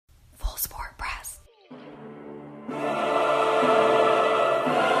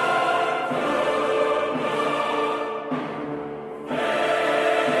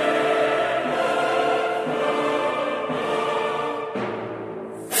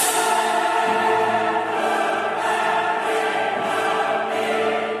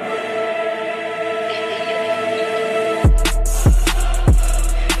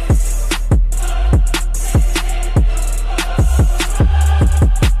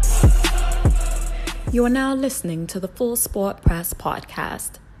You are now listening to the Full Sport Press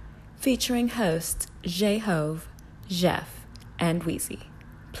podcast, featuring hosts J-Hove, Jeff, and Weezy.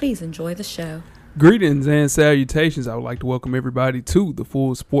 Please enjoy the show. Greetings and salutations. I would like to welcome everybody to the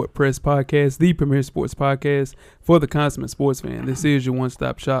Full Sport Press podcast, the premier sports podcast for the consummate sports fan. This is your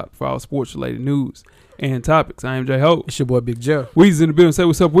one-stop shop for all sports-related news and topics. I am J-Ho. It's your boy Big Jeff. Weezy in the building. Say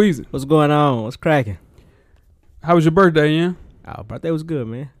what's up, Weezy. What's going on? What's cracking? How was your birthday, Ian? Oh, birthday was good,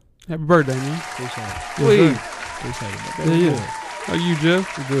 man. Happy birthday, man. Appreciate it. Please. Appreciate it. Yeah. How you,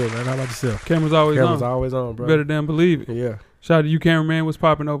 Jeff? You good, man. How about yourself? Camera's always on. Camera's always on, bro. Better than believe it. Yeah. Shout out to you, cameraman. What's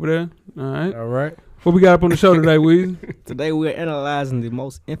popping over there? All right. What we got up on the show today, Weezy? Today we're analyzing the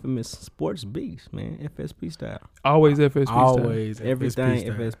most infamous sports beast, man. FSP style. Always FSP style. Always Everything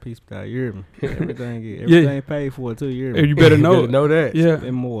style. FSP style. You hear me? Everything paid for too. You hear me? And you better know know that. Yeah.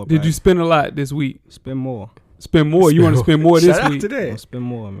 Spend more. Did baby. you spend a lot this week? Spend more? Spend more. You want to spend more this Shout week? out to that. Spend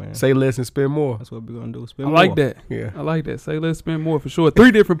more, man. Say less and spend more. That's what we're gonna do. Spend I more. like that. Yeah. I like that. Say let's spend more for sure. 3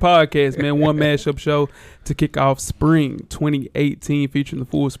 different podcasts, man. One mashup show to kick off spring 2018 featuring the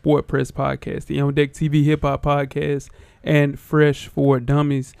Full Sport Press podcast, the On Deck TV Hip Hop podcast, and Fresh for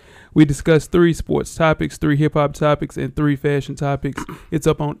Dummies. We discuss 3 sports topics, 3 hip hop topics, and 3 fashion topics. It's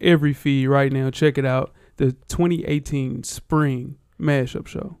up on every feed right now. Check it out. The 2018 spring mashup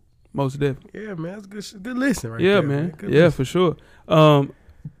show. Most definitely. Yeah, man. That's good listen right yeah, there. Man. Good Yeah, listen. for sure.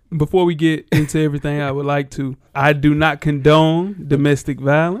 Before we get into everything, I do not condone domestic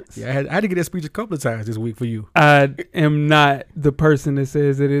violence. Yeah, I had to get that speech a couple of times this week for you. I am not the person that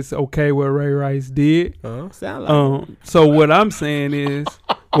says that it's okay what Ray Rice did. Sound like So what I'm saying is,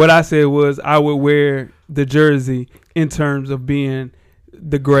 what I said was I would wear the jersey in terms of being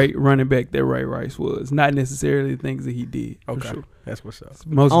the great running back that Ray Rice was, not necessarily the things that he did. Okay. For sure. That's what's up.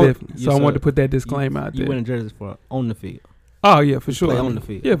 Most On- definitely. So yes, I wanted sir. to put that disclaimer out there. you winning jerseys for on the field. Oh yeah, for You sure. play on the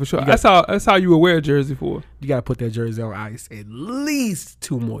field. Yeah, for sure. You got- That's how you would wear a jersey for. You got to put that jersey on ice at least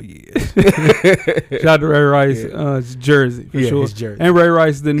 2 more years. Shout out to Ray Rice, jersey for Yeah, sure. his jersey. And Ray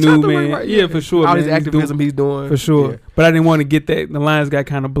Rice, the Shout new out to Ray man. Rice, Yeah, for sure. All man. his activism he's doing. for sure. Yeah. But I didn't want to get that. The lines got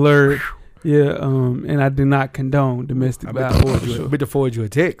kind of blurred. Yeah, and I do not condone domestic I bet violence. For sure. to forward you a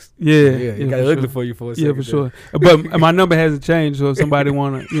text. Yeah, It got for ugly sure. for you for a second. Yeah, for sure. But my number hasn't changed, so if somebody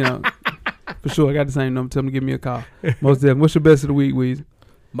want to, for sure, I got the same number. Tell them to give me a call. Most definitely. What's your best of the week, Weezy?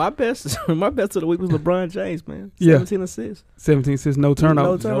 My best of the week was LeBron James, man. Yeah. 17 assists. 17 assists, no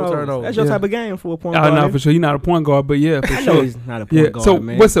turnovers. No turnovers. turnovers. That's your Yeah. type of game for a point I guard. know for sure. You're not a point guard, but yeah, for I know sure. he's not a point guard, So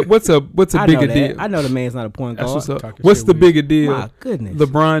man. what's a I bigger know that. deal? I know the man's not a point That's guard. what's up. Talking What's shit the with bigger deal? My goodness.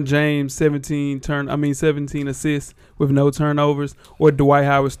 LeBron James 17 assists with no turnovers, or Dwight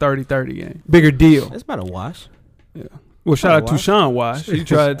Howard's 30-30 game? Bigger deal. That's about a wash. Yeah. Well, shout out to Sean Wash. He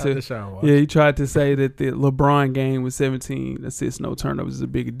tried Shout out to Sean Wash. yeah, he tried to say that the LeBron game with 17 assists, no turnovers is a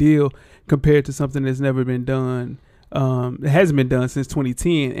bigger deal compared to something that's never been done. It hasn't been done since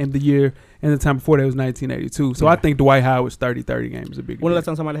 2010, and the time before that was 1982. So I think Dwight Howard's 30-30 game is a bigger When the deal. last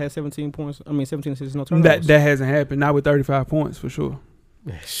time somebody had 17 assists, no turnovers? That hasn't happened. Not with 35 points for sure.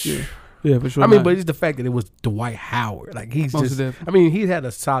 Yeah, for sure. I mean, not. but it's the fact that it was Dwight Howard. Like he's Most just. definitely. I mean, he's had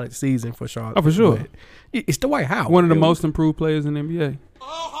a solid season for Charlotte. Oh, for sure. but It's Dwight Howard. One of the It most improved players in the NBA.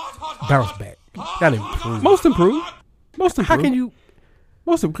 bounce back. Not improved. Most improved. How can you?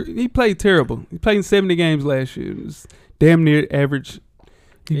 He played terrible. He played in 70 games last year. It was damn near average.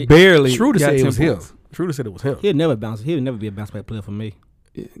 He He- barely. Schroeder got said it 10 was him. points. Schroeder said it was him. He'll never be a bounce back player for me.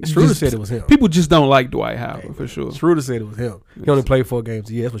 Schroeder Just- said it was him. People just don't like Dwight Howard for sure. Schroeder said it was him. He only played 4 games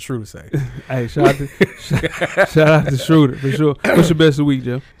a year. That's what Schroeder said. Hey, shout out to Schroeder for sure. What's your best of the week,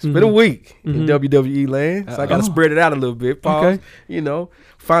 Joe? It's been a week in Mhm. WWE land, so I got to spread it out a little bit. Pause. Okay.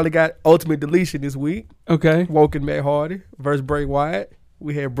 Finally got Ultimate Deletion this week. Okay. Woken Matt Hardy versus Bray Wyatt.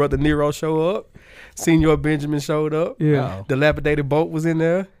 We had Brother Nero show up. Senior Benjamin showed up. Yeah. Uh-oh. The Dilapidated Boat was in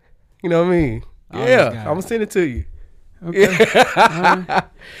there. You know what I mean? Oh, this Yeah, guy. I'm going to send it to you. Okay. All right.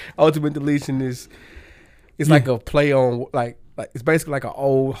 Ultimate Deletion is like a play on, like it's basically like an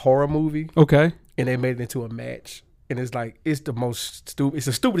old horror movie, Okay. and they made it into a match. And it's like, it's the most stupid, it's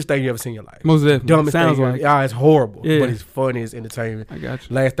the stupidest thing you ever seen in your life. Most definitely. Dumbest Sounds thing. like. It's horrible, Yeah. but it's funny, it's entertainment. I got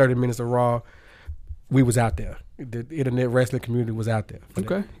you. Last 30 minutes of Raw, we was out there. The internet wrestling community was out there. For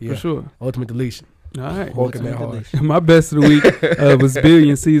that. Okay. Yeah. For sure. Ultimate Deletion. All right. Woken Matt Ultimate Hardy. My best of the week was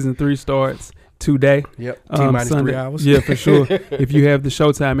Billion Season 3 starts today. Yep. T-minus 3 Sunday. hours. Yeah, for sure. If you have the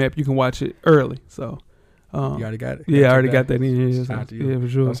Showtime app, you can watch it early. So You already got it. yeah, I already got that in here. Shout out to you. Yeah, for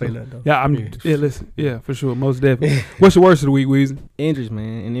sure. Don't say nothing, though. Yeah, listen. Yeah, for sure. Most definitely. What's your worst of the week, Weezy? Injuries,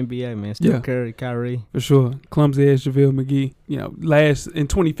 man, in NBA, man. Steph Yeah. Curry, Kyrie. For sure. Clumsy ass JaVale McGee. In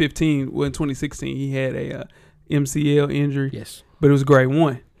 2015, well, in 2016, he had a MCL injury, Yes. but it was grade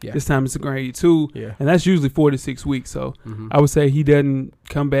 1. Yeah. This time it's a grade 2. Yeah. And that's usually 4 to 6 weeks. So I would say he doesn't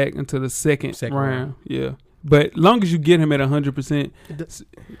come back until the second round. Yeah. But long as you get him at 100%,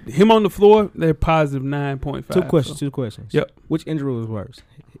 him on the floor, they're positive 9.5. Two questions. Yep. Which injury was worse,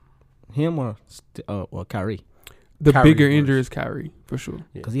 him or Kyrie? The Kyrie bigger was injury worse. is Kyrie, for sure.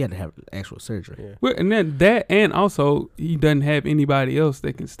 Because he had to have actual surgery. Yeah. Well, and then that, and also he doesn't have anybody else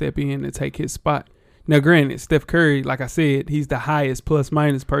that can step in and take his spot. Now, granted, Steph Curry, like I said, he's the highest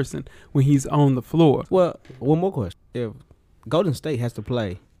plus-minus person when he's on the floor. Well, one more question. If Golden State has to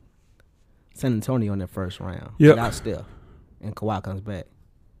play San Antonio in their first round without Steph and Kawhi comes back,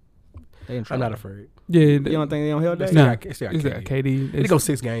 they in I'm trouble. not afraid. Yeah. You don't think they don't help that? Nah. It's got It's KD. got KD. They go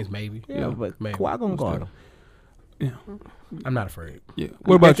 6 games, maybe. Yeah, but maybe. Kawhi gonna guard him. Yeah. I'm not afraid. Yeah.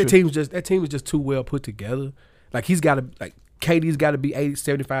 What about you? That team is just too well put together. Like he's got to KD's got to be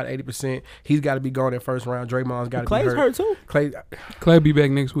 75 to 80%. He's got to be gone in first round. Draymond's got to be Clay's hurt too. Clay be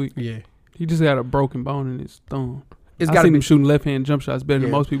back next week. Yeah. He just got a broken bone in his thumb. It's I got seen to him be shooting left-hand jump shots better than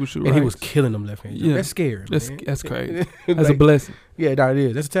Yeah. most people shoot and right. he was killing them left hand. Yeah. That's scary. That's crazy. Like, That's a blessing. Yeah, that it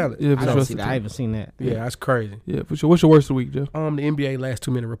is. That's a talent. Yeah, I for don't sure. see that. I haven't seen that. Yeah, that's crazy. Yeah, for sure. What's your worst of the week, Jeff? The NBA last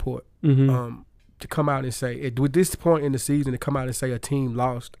 2-minute report. Mm-hmm. To come out and say with this point in the season, to come out and say a team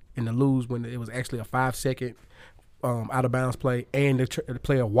lost and to lose when it was actually a 5-second out of bounds play and the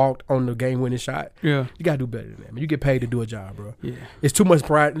player walked on the game winning shot. Yeah. You gotta do better than that, man. You get paid to do a job, bro. Yeah. It's too much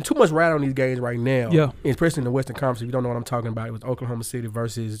pride and too much ride on these games right now. Yeah. Especially in the Western Conference. If you don't know what I'm talking about, it was Oklahoma City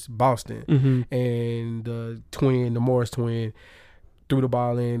versus Boston. Mm-hmm. And the Morris twin threw the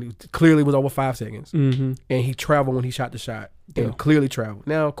ball in. It clearly was over 5 seconds. Mm-hmm. And he traveled when he shot the shot. And Yeah. clearly traveled.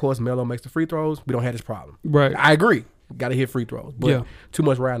 Now, of course, Melo makes the free throws. We don't have this problem. Right. I agree. Got to hit free throws. But Yeah. too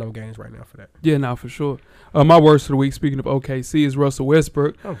much ride on games right now for that. Yeah, no, for sure. My worst of the week, speaking of OKC, is Russell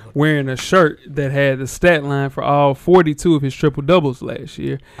Westbrook wearing a shirt that had the stat line for all 42 of his triple-doubles last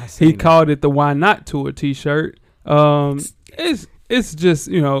year. He called it the Why Not Tour T-shirt. It's just,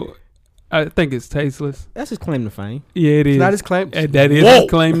 I think it's tasteless. That's his claim to fame. Yeah, it is. It's not his claim. That is his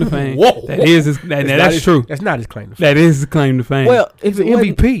claim to fame. Whoa. That's true. That's not his claim to fame. That is his claim to fame. Well, if He's an it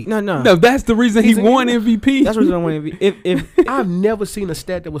wasn't- MVP. No. that's the reason he won MVP. That's the reason I want MVP. If I've never seen a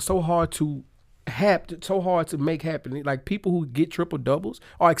stat that was so hard to make happen. Like people who get triple doubles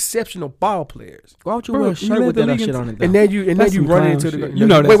are exceptional ball players. why would you Bro, wear a you shirt let with the that league shit into- on it? And though? then That's you some run clown into shit. the You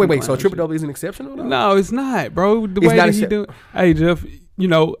know that's some wait. So clown triple shit. double isn't exceptional though? No, it's not, bro. The It's way not that he accept- do. Hey, Jeff.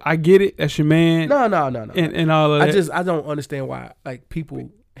 I get it. That's your man. No. And all of that. I don't understand why like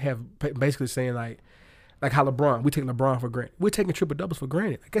people have basically saying like how LeBron, we take LeBron for granted. We're taking triple doubles for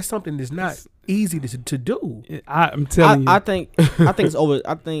granted. Like that's something that's not easy to do. I'm telling you, I think it's over.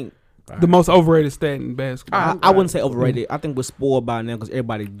 I think the most overrated stat in basketball. I wouldn't say overrated. I think we're spoiled by now because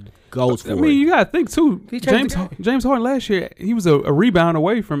everybody goes for I mean, it. you gotta think too. He changed the game. James Harden last year, he was a rebound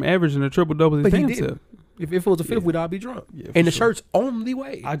away from averaging a triple double his But he damn didn't. self. If it was a fifth, we'd all be drunk. Yeah, for and the sure. shirt's on the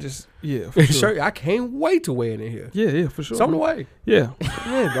way. For The sure. shirt, I can't wait to wear it in here. Yeah, for sure. It's on the way. Yeah,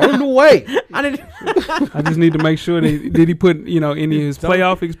 Yeah, on the way. I just need to make sure that did he put any of his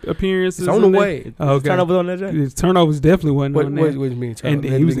playoff appearances? It's on the in there? way. Oh, okay. Turnovers on that, Jack? His turnovers definitely wasn't What on do there. you mean? And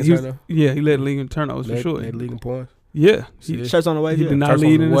he was he led the league in turnovers for sure. Led league in points. Yeah, See, Shirts on the way. he Yeah. did not Shirts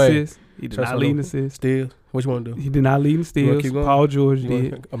lead on in the way. assists. He did Shirts not on lead in the- assists. Still, what you want to do? He did not lead in You wanna steals. keep going? Paul George You wanna-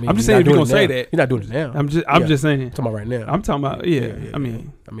 did. I mean, I'm just you're saying not if you're doing gonna it say now. that. You're not doing it now. I'm Yeah. just saying. I'm talking about right now. I'm talking about I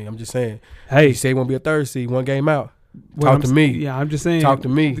mean, I'm just saying. hey, You say he won't be a third seed, one game out. what Talk to me. Yeah, I'm just saying. Talk to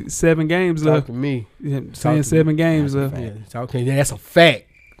me. 7 games Talk left. to me. Yeah, Talk saying to 7 me. games That's a left. fact. Yeah, talk to me. That's a fact.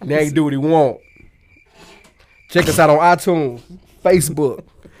 Now he can do what he want. Check us out on iTunes, Facebook,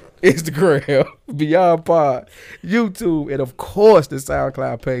 Instagram, Beyond Pod, YouTube, and of course the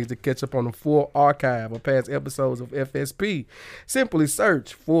SoundCloud page to catch up on the full archive of past episodes of FSP. Simply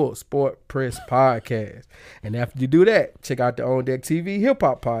search Full Sport Press Podcast. And after you do that, check out the On Deck TV Hip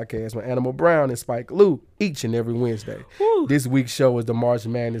Hop Podcast with Animal Brown and Spike Lee each and every Wednesday. Woo. This week's show is the March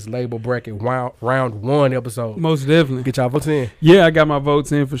Madness Label Bracket round 1 episode. Most definitely. Get y'all votes in. Yeah, I got my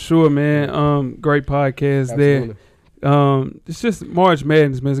votes in for sure, man. Great podcast Absolutely. there. It's just March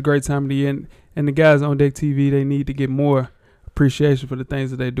Madness, man. It's a great time of the year. And the guys on Deck TV, they need to get more appreciation for the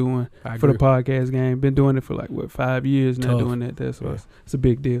things that they're doing I for the agree. podcast game. Been doing it for 5 years now, Tough. doing that. That's Yeah. it's a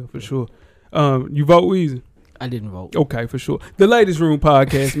big deal for sure. You vote Weezy? I didn't vote. Okay, for sure. The Ladies Room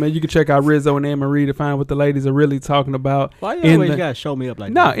podcast, man. You can check out Rizzo and Anne Marie to find out what the ladies are really talking about. Why you in always the- gotta show me up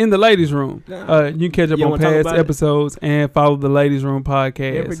like No, that? in the Ladies Room. Nah. You can catch up You on wanna talk past about it? episodes and follow the Ladies Room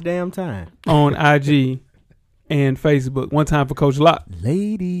podcast Every damn time. on IG and Facebook. One time for Coach Locke.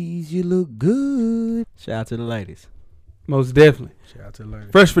 Ladies, you look good. Shout out to the ladies. Most definitely. Shout out to the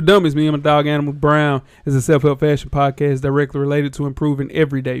ladies. Fresh for Dummies, me and my dog Animal Brown, is a self-help fashion podcast directly related to improving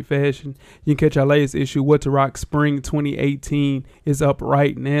everyday fashion. You can catch our latest issue, What to Rock Spring 2018, is up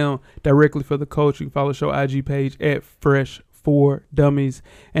right now, directly for the culture. You can follow the show IG page at Fresh for Dummies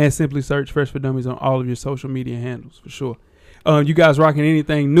and simply search Fresh for Dummies on all of your social media handles for sure. You guys rocking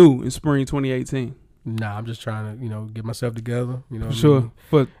anything new in spring 2018? Nah, I'm just trying to, get myself together. For sure.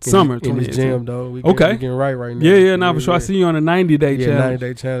 For summer in this 2018. gym, though. We getting right now. Yeah, for sure. I see you on a 90-day challenge.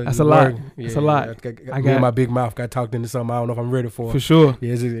 90-day challenge. That's a lot. That's a lot. I got my big mouth. Got talked into something I don't know if I'm ready for. For sure.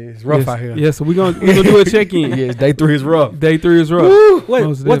 Yeah, it's rough out here. Yeah, so we're gonna do a check-in. Yeah, day 3 is rough. Day 3 is rough. Woo!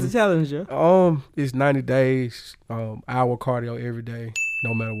 What's the challenge, Joe? It's 90 days, hour cardio every day,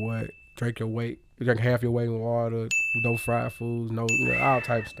 no matter what. Drink your weight. You drink half your weight in water. No fried foods. No, all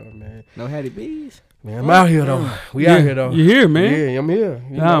type of stuff, man. No Hattie B's. Man, I'm out here though. We out here though. You here, man? Yeah, I'm here.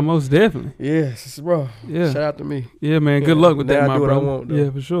 Most definitely. Yeah, it's rough. Yeah. Shout out to me. Yeah, man. Good luck with that, my do bro. what I want, though. Yeah,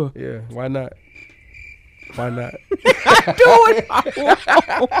 for sure. Yeah, why not? Why not?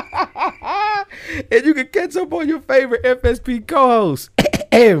 And you can catch up on your favorite FSP co-hosts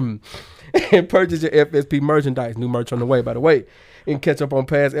and purchase your FSP merchandise. New merch on the way, by the way. And catch up on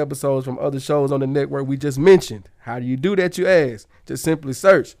past episodes from other shows on the network we just mentioned. How do you do that, you ask? Just simply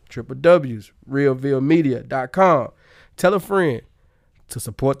search www.realvillemedia.com. Tell a friend to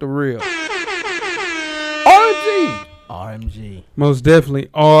support the real. RMG. Most definitely.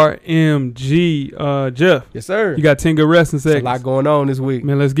 RMG. Jeff. Yes, sir. You got 10 good wrestling seconds. A lot going on this week.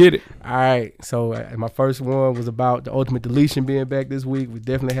 Man, let's get it. All right. So my first one was about the Ultimate Deletion being back this week. We're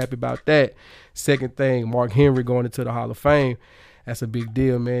definitely happy about that. Second thing, Mark Henry going into the Hall of Fame. That's a big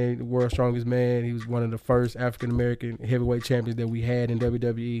deal, man. The world's strongest man. He was one of the first African-American heavyweight champions that we had in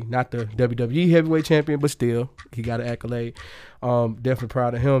WWE. Not the WWE heavyweight champion, but still, he got an accolade. Definitely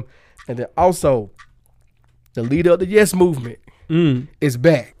proud of him. And then also, the leader of the Yes Movement is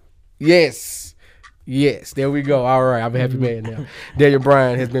back. Yes. There we go. All right. I'm a happy man now. Daniel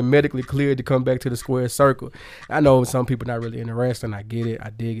Bryan has been medically cleared to come back to the square circle. I know some people not really into wrestling. I get it. I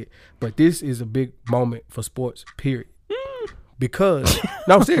dig it. But this is a big moment for sports, period. Because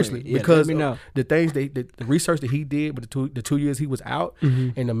no, seriously, because the things the research that he did with the two years he was out,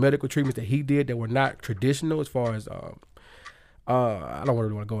 and the medical treatments that he did that were not traditional as far as I don't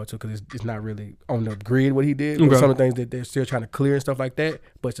really want to go into because it's not really on the grid what he did. But some of the things that they're still trying to clear and stuff like that.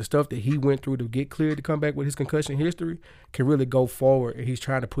 But it's the stuff that he went through to get cleared to come back with his concussion history can really go forward. And he's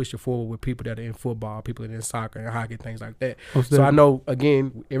trying to push it forward with people that are in football, people that are in soccer and hockey, things like that. So I know,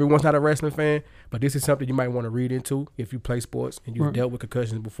 again, everyone's not a wrestling fan, but this is something you might want to read into if you play sports and you've dealt with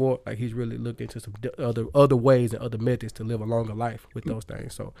concussions before. Like he's really looked into some other ways and other methods to live a longer life with those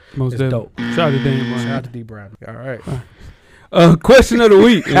things. So it's dope. Shout out to Daniel Bryan. Shout out to D. Brown. All right. Question of the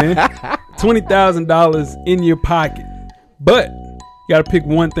week, man. $20,000 in your pocket, but you got to pick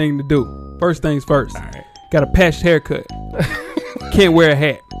one thing to do. First things first. All right. Got a patched haircut. Can't wear a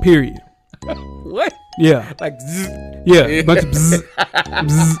hat. Period. What? Yeah. Like zzz. Yeah. A bunch of bzz,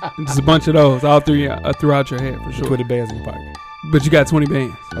 bzz, just a bunch of those all throughout your head for sure. 20 bands in your pocket. But you got 20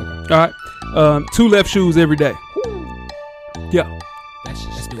 bands. Okay. All right. 2 left shoes every day. Yeah.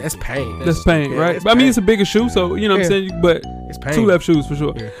 That's pain. That's pain, right? That's but I mean, pain. it's a bigger shoe, so you know what I'm saying. But It's pain. 2 left shoes for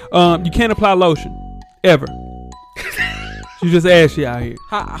sure. Yeah. You can't apply lotion ever. You just ashy out here.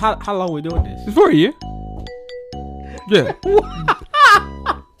 How long we doing this? It's for a year. Yeah.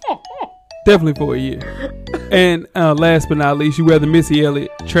 Definitely for a year. And last but not least, you wear the Missy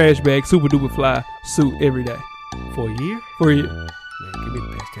Elliott trash bag super duper fly suit every day. For a year? For a year. Man, give me the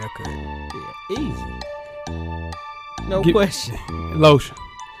patched haircut. Yeah, easy. No question. Lotion.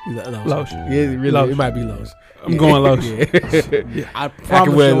 Lotion. Lotion. Yeah, really. Lotion. It might be lotion. I'm going lotion. Yeah. I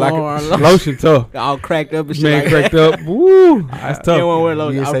promise wear you like lotion. Lotion tough. All cracked up and shit. Man, like cracked that. up. Woo. That's You tough. don't want to wear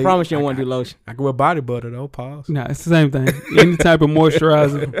lotion. You I say- promise you don't want to do lotion. I can wear body butter though. Pause. Nah, it's the same thing. Any type of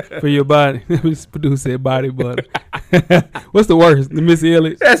moisturizer for your body. This producer said body butter. What's the worst? The Missy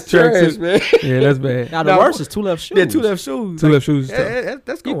Elliott That's track trash, suit? man. Yeah, that's bad. Now the worst is 2 left shoes. Yeah, 2 left shoes. 2 left shoes is tough.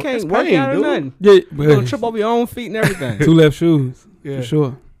 That's You going. can't That's work pain, out or dude. nothing. Yeah, You're gonna trip over your own feet and everything. 2 left shoes. Yeah. For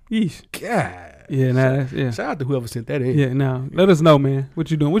sure. Yeesh. God. Yeah, nah, that's, yeah. Shout out to whoever sent that in. Yeah, now let us know, man. What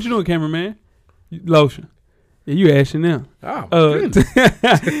you doing? What you doing, cameraman? Lotion. Yeah, you asking now. Oh,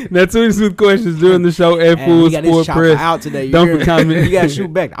 Now tweet us with questions during the show at Hey, Full we got this Sport chopper Press. out today. You Don't hear me? comment. You gotta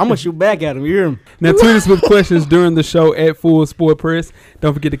shoot back. I'm gonna shoot back at him. You hear him? Now tweet us with questions during the show at Full Sport Press.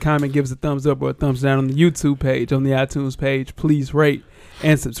 Don't forget to comment, give us a thumbs up or a thumbs down on the YouTube page, on the iTunes page. Please rate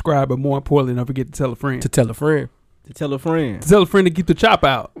and subscribe, but more importantly, don't forget to tell a friend. to tell a friend. To tell a friend. To tell a friend to keep the chop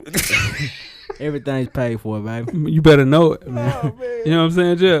out. Everything's paid for, baby. You better know it, man. Oh, man. You know what I'm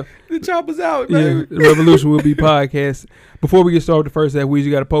saying, Jeff? The chopper's out, Yeah, man. the Revolution will be podcast. Before we get started with the first half, we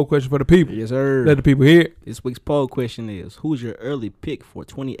got a poll question for the people. Yes, sir. Let the people hear it. This week's poll question is: who's your early pick for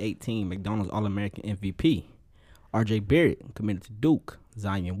 2018 McDonald's All-American MVP? R.J. Barrett committed to Duke.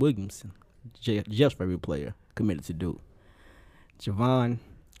 Zion Williamson, Jeff's favorite player, committed to Duke. Javon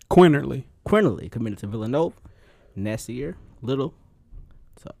Quinterly committed to Villanova. Nasir Little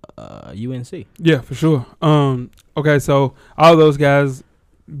to UNC. Yeah, for sure. Okay, so all those guys,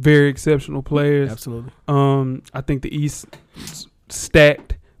 very exceptional players. Absolutely. I think the East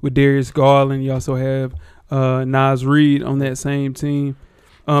stacked with Darius Garland. You also have Nas Reed on that same team.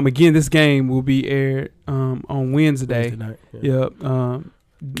 Again, this game will be aired on Wednesday night. Yep.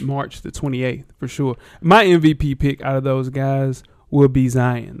 March the 28th for sure. My MVP pick out of those guys will be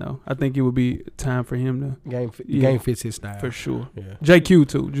Zion, though. I think it would be time for him to Game fits his style for sure. Yeah. JQ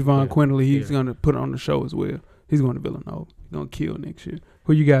too, Javon Yeah. Quinterly. He's Yeah. gonna put on the show as well. He's going to Villanova. He's gonna kill next year.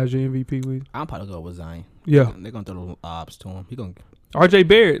 Who you guys your MVP with? I'm probably go with Zion. Yeah, They're gonna throw the obs to him. He gonna. R.J.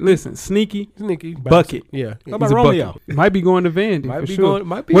 Barrett. Listen, sneaky bucket. Yeah. How about He's a Romeo? bucket. Might be going to Vandy Might for be sure. going.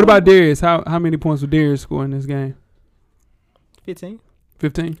 Might be. What going- about Darius? How many points will Darius score in this game? 15.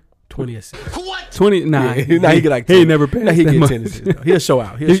 15? 20 assists? 20? Nah, Yeah. Nah, he get like he ain't 10. never passed Nah, he that get much. 10 assists. Though. He'll show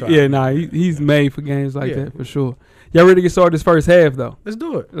out. He's made for games like Yeah. that for sure. Y'all ready to get started this first half though? Let's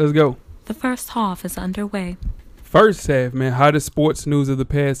do it. Let's go. The first half is underway. First half, man. Hottest sports news of the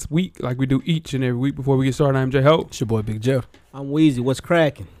past week, like we do each and every week. Before we get started, I'm J Ho. It's your boy Big Jeff. I'm Weezy. What's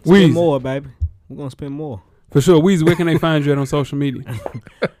cracking? Weezy. Spend more, baby. We're gonna spend more. For sure. Weezy, where can they find you at on social media?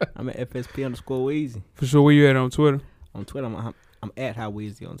 I'm at FSP_Weezy For sure. Where you at on Twitter? on Twitter. I'm at How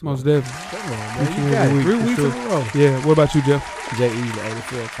Weezy on Twitter. Most definitely. Come on, Each man. and You got every it. 3 week, weeks for in sure. a row. Yeah. What about you, Jeff?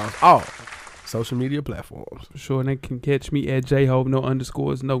 JE84 across all social media platforms. For sure. And they can catch me at J-Ho. No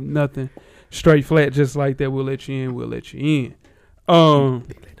underscores, no nothing. Straight flat, just like that. We'll let you in. We'll let you in.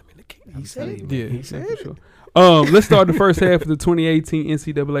 He said it. Yeah, He said for it. sure. Let's start the first half of the 2018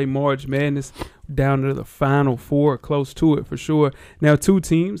 NCAA March Madness down to the Final Four, close to it for sure. Now, two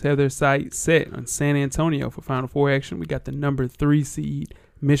teams have their sights set on San Antonio for Final Four action. We got the number 3 seed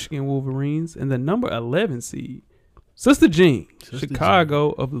Michigan Wolverines and the number 11 seed Sister Jean,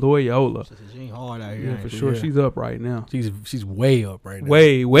 Chicago of Loyola. Sister Jean hard out here. Yeah, ain't for she? sure. Yeah. She's up right now. She's way up right now.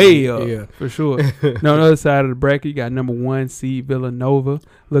 Way up. Yeah. For sure. Now, on the other side of the bracket, you got number 1 seed Villanova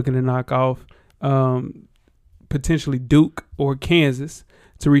looking to knock off potentially Duke or Kansas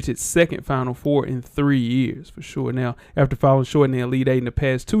to reach its second Final Four in 3 years, for sure. Now, after falling short in the Elite Eight in the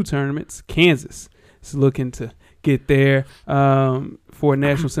past 2 tournaments, Kansas is looking to get there for a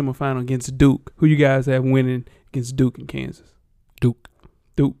national semifinal against Duke. Who you guys have winning against Duke and Kansas? Duke.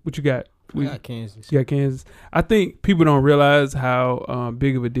 What you got? I got Kansas. You got Kansas. I think people don't realize how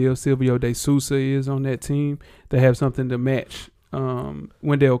big of a deal Silvio De Sousa is on that team. They have something to match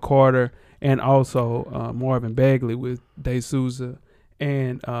Wendell Carter and also Marvin Bagley with De Sousa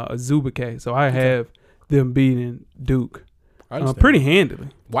and Azubike. So I have them beating Duke pretty handily.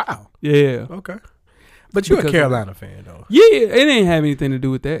 Wow. Yeah. Okay. But you're Because a of Carolina fan, though. Yeah, it didn't have anything to do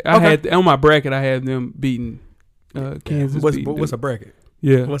with that. I had on my bracket, I had them beating Kansas. What's beating a Duke. bracket?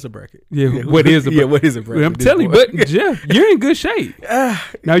 Yeah. What's a bracket? Yeah, what is a bracket? Yeah, what is a bracket? I'm telling you, but Jeff, you're in good shape.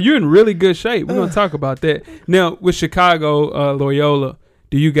 Now you're in really good shape. We're gonna talk about that. Now with Chicago, Loyola,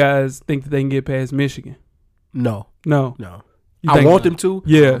 do you guys think that they can get past Michigan? No. No. You I think- want them to.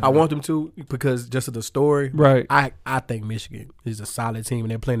 Yeah. I want them to because just of the story. Right. I think Michigan is a solid team and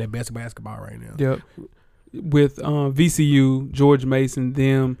they're playing their best basketball right now. Yep. With VCU, George Mason,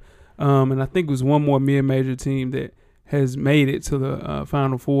 them, and I think it was one more mid-major team that has made it to the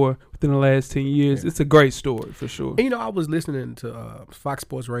Final Four within the last 10 years. Yeah. It's a great story for sure. And, I was listening to Fox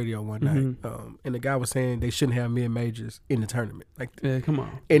Sports Radio one night, and the guy was saying they shouldn't have mid-majors in the tournament. Yeah, come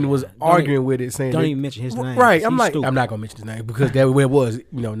on. And was arguing with it, saying Don't that- even mention his name. Right. He's I'm like, stupid. I'm not going to mention his name because that way it was,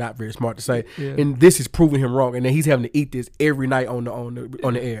 not very smart to say. Yeah. And this is proving him wrong. And then he's having to eat this every night on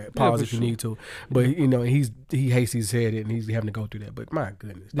the air. Pause for if you sure. need to. But, he hates his head and he's having to go through that. But my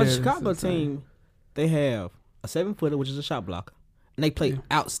goodness. But Yeah, the Chicago that's insane. team, they have a 7-footer, which is a shot blocker, and they play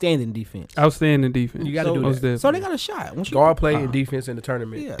outstanding defense. Outstanding defense. You got to So- do Most that. definitely. So they got a shot. Once you Guard play and defense in the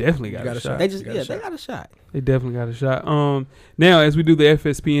tournament. Yeah. Definitely You got, got a a shot. shot. They just You got a they shot. got a shot. They definitely got a shot. Now as we do the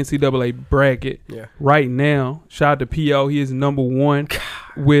FSP NCAA bracket, Yeah. right now, shout out to PO. He is number 1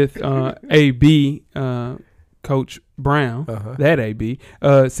 with AB Coach Brown. Uh-huh. That AB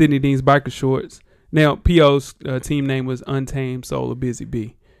Sydney Dean's biker shorts. Now PO's team name was Untamed Soul of Busy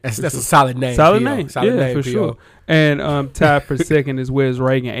Bee. That's a solid name. Solid P.O. name. Solid name, for P.O. sure. And tied for second is Wes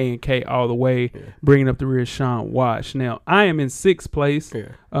Reagan, A&K all the way, bringing up the rear Sean Wash. Now, I am in 6th place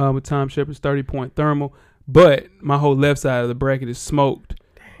with Tom Shepard's 30-point thermal, but my whole left side of the bracket is smoked.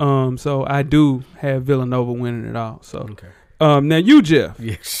 So I do have Villanova winning it all. So now you, Jeff,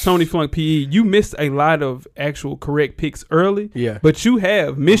 Tony Flunk PE, you missed a lot of actual correct picks early. Yeah. But you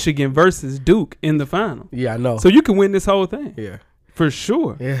have Michigan versus Duke in the final. Yeah, I know. So you can win this whole thing. Yeah. For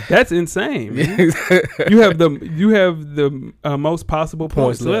sure. Yeah. That's insane, man. you have the most possible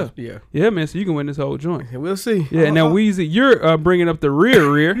points left. Yeah. Yeah, man. So you can win this whole joint. Yeah, we'll see. Yeah. Now, Weezy, you're bringing up the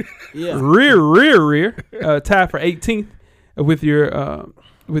rear. Yeah. Rear. Tied for 18th with your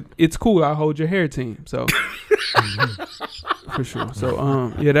with It's Cool, I'll Hold Your Hair team. So for sure.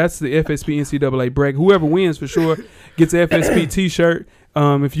 So that's the FSP NCAA bracket. Whoever wins for sure gets an FSP T-shirt.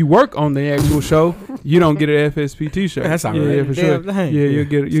 If you work on the actual show, you don't get an FSP T-shirt. That's all right. Yeah, for sure. Yeah, you'll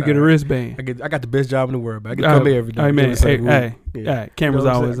get a wristband. I got the best job in the world, but I get to come here every day. Hey, man. Hey, camera's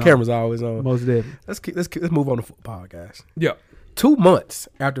always on. Camera's always on. Most definitely. Let's move on to football, guys. Yeah. 2 months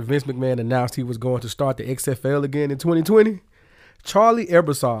after Vince McMahon announced he was going to start the XFL again in 2020, Charlie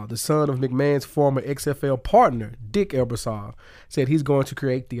Ebersol, the son of McMahon's former XFL partner, Dick Ebersol, said he's going to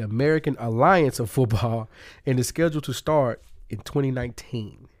create the American Alliance of Football and is scheduled to start in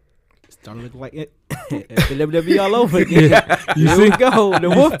 2019. It's starting to look like it. WWE all over again. You see? We go. The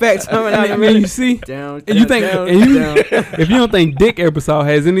Wolfpack's coming out. You see? Down, and you think, if you don't think Dick Ebersol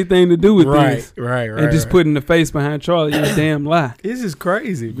has anything to do with this, right, and just putting the face behind Charlie, you're a damn lie. This is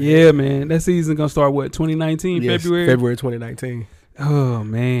crazy, man. Yeah, man. That season gonna start 2019, yes, February 2019. Oh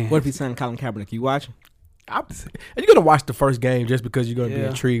man. What if he signed Colin Kaepernick? You watching? You're gonna watch the first game just because you're gonna be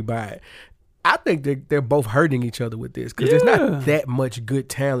intrigued by it. I think they're both hurting each other with this because there's not that much good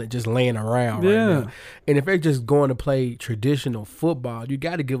talent just laying around right now. And if they're just going to play traditional football, you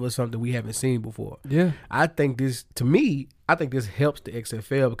got to give us something we haven't seen before. Yeah, I think this helps the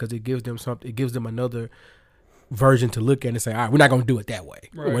XFL because it gives them something. It gives them another version to look at and say, all right, we're not going to do it that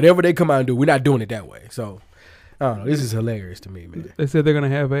way. Right. Whatever they come out and do, we're not doing it that way. So, I don't know. This is hilarious to me, man. They said they're going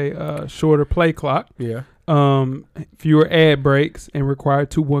to have a shorter play clock. Yeah. Fewer ad breaks and require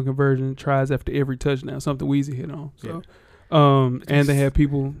 2-point conversion tries after every touchdown. Something Weezy hit on. So, and they have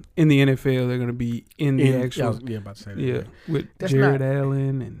people in the NFL. They're going to be in the actual. About to say that. Yeah, with Jared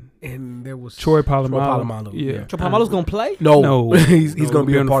Allen and there was Troy Polamalu. Yeah, Troy Polamalu's going to play? No, he's going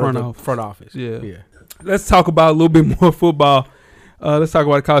to be a part of the front office. Yeah. Let's talk about a little bit more football. Let's talk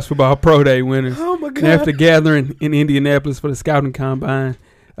about the college football pro day winners. Oh my God! And after gathering in Indianapolis for the scouting combine,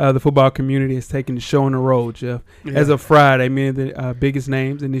 the football community has taken the show on the road, Jeff. Yeah. As of Friday, many of the biggest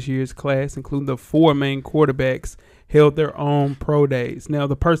names in this year's class, including the 4 main quarterbacks, held their own pro days. Now,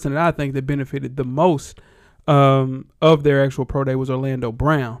 the person that I think that benefited the most of their actual pro day was Orlando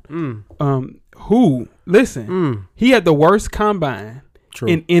Brown, who, he had the worst combine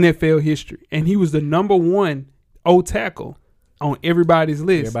in NFL history, and he was the number 1 O tackle on everybody's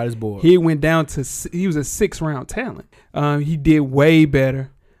list. Everybody's board. He went down to he was a 6th-round talent. He did way better.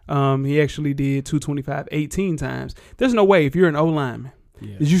 He actually did 225 18 times. There's no way if you're an O lineman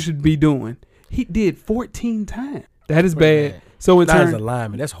that you should be doing. He did 14 times. That is bad. So in turn, as a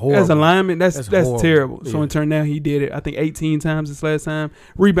lineman, that's horrible. As a lineman, that's terrible. Yeah. So in turn, now he did it, I think, 18 times this last time.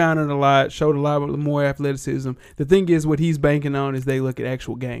 Rebounded a lot, showed a lot more athleticism. The thing is, what he's banking on is they look at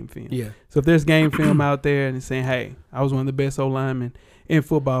actual game film. Yeah. So if there's game film out there and it's saying, hey, I was one of the best O-linemen in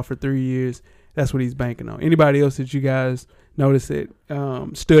football for 3 years, that's what he's banking on. Anybody else that you guys noticed that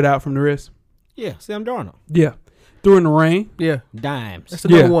stood out from the rest? Yeah, Sam Darnold. Yeah. Threw in the rain. Yeah. Dimes. That's the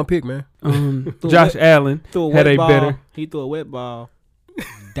number 1 pick, man. Josh Allen had a better. He threw a wet ball.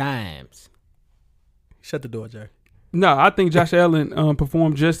 Dimes. Shut the door, Jay. No, I think Josh Allen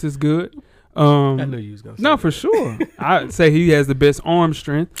performed just as good. I knew you was going to say that. For sure. I'd say he has the best arm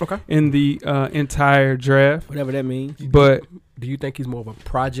strength in the entire draft. Whatever that means. But do you think he's more of a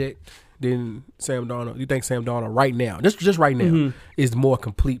project than Sam Darnold? You think Sam Darnold right now, just right now, is more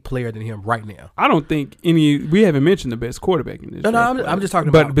complete player than him right now? I don't think we haven't mentioned the best quarterback in this. No, I'm just talking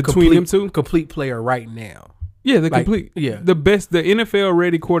about between them two, complete player right now. Yeah, the NFL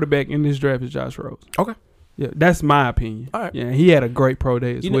ready quarterback in this draft is Josh Rosen. Okay. Yeah, that's my opinion. All right. Yeah, he had a great pro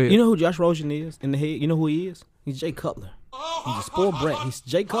day as well. You know who Josh Rosen is in the head? You know who he is? He's Jay Cutler. He's a spoiled brat. He's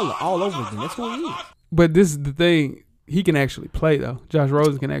Jay Cutler all over again. That's who he is. But this is the thing. He can actually play, though. Josh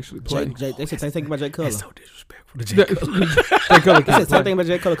Rosen can actually play. They said same thing about Jay Cutler. That's so disrespectful to Jay Cutler. Jay Cutler they said same thing about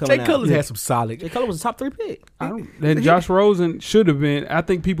Jay Cutler coming out. Jay Cutler had some solid. Jay Cutler was a top 3 pick. And Josh Rosen should have been. I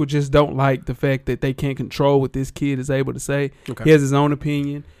think people just don't like the fact that they can't control what this kid is able to say. Okay. He has his own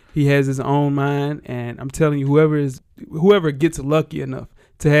opinion. He has his own mind. And I'm telling you, whoever gets lucky enough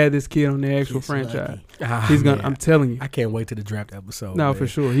to have this kid on the actual He's franchise. lucky. He's gonna. Man, I'm telling you. I can't wait to the draft episode. No, man. for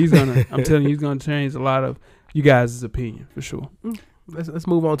sure. He's gonna. I'm telling you, he's gonna change a lot of you guys' opinion for sure. Let's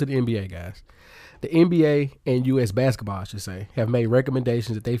move on to the NBA, guys. The NBA and U.S. basketball, I should say, have made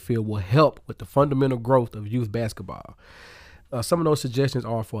recommendations that they feel will help with the fundamental growth of youth basketball. Some of those suggestions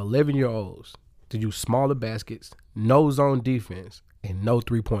are for 11-year-olds to use smaller baskets, no zone defense, and no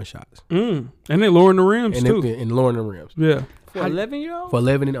 3-point shots. And they lowering the rims too. And lowering the rims. Yeah, For 11-year-old? For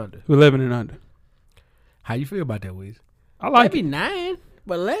 11 and under. 11 and under. How you feel about that, Weez? I like Maybe it. 9,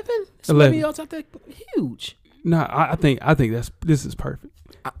 but 11? 11. 11-year-olds out there huge. No, I think this is perfect.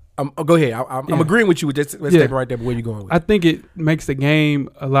 Go ahead. I'm agreeing with you with this statement right there, but where you going with I think it makes the game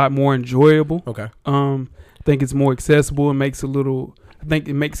a lot more enjoyable. Okay. I think it's more accessible. I think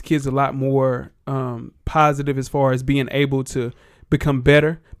it makes kids a lot more positive as far as being able to become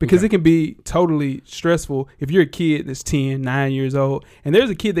better, because it can be totally stressful if you're a kid that's 10, 9 years old, and there's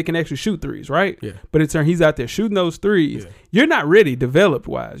a kid that can actually shoot threes, right? Yeah. But it's he's out there shooting those threes. Yeah. You're not ready developed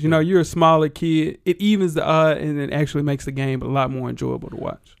wise. You know, you're a smaller kid. It evens the odd, and it actually makes the game a lot more enjoyable to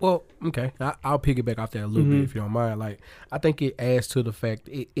watch. Well, okay. I'll piggyback off that a little bit if you don't mind. Like, I think it adds to the fact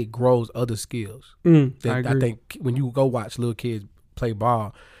it grows other skills. I agree. I think when you go watch little kids play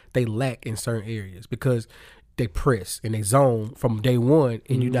ball, they lack in certain areas because they press and they zone from day one,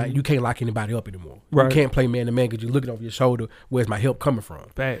 and you can't lock anybody up anymore. Right. You can't play man to man because you're looking over your shoulder. Where's my help coming from?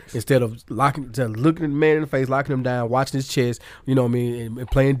 Facts. Instead of looking at the man in the face, locking him down, watching his chest, you know what I mean,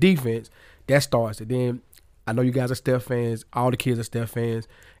 and playing defense, that starts. And then I know you guys are Steph fans. All the kids are Steph fans.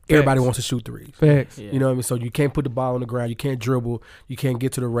 Everybody wants to shoot threes. Facts. You know what I mean? So you can't put the ball on the ground. You can't dribble. You can't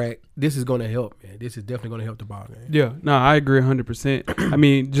get to the rack. This is going to help, man. This is definitely going to help the ball game. Yeah. No, I agree 100%. I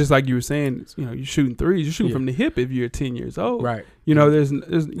mean, just like you were saying, you know, you're shooting threes. You're shooting from the hip if you're 10 years old. Right. You know, there's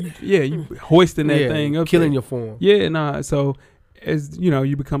you hoisting that thing up. Killing there. your form. Yeah, nah. So as you know,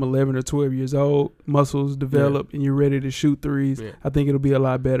 you become 11 or 12 years old, muscles develop, and you're ready to shoot threes. Yeah. I think it'll be a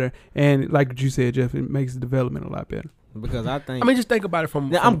lot better. And like what you said, Jeff, it makes the development a lot better. Because I just think about it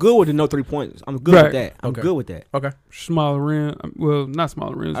from I'm good with the no 3 points. I'm good with that. I'm good with that. Okay. Smaller rim. Well, not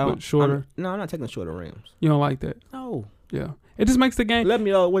smaller rims, but shorter. I'm not taking the shorter rims. You don't like that? No. Yeah. It just makes the game. Let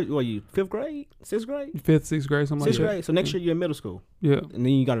me know, what are you, 5th grade? 6th grade? 5th, 6th grade, something like that. 6th grade. So next year you're in middle school. Yeah. And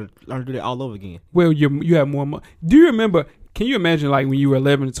then you got to learn to do that all over again. Well, you have more. Do you remember, can you imagine like when you were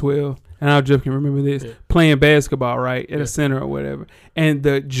 11 or 12, and I just can remember this, playing basketball, right, at a center or whatever, and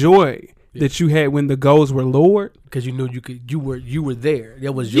the joy that you had when the goals were lowered, because you knew you were there.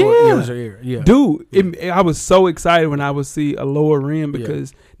 That was your area. Yeah, dude. I was so excited when I would see a lower rim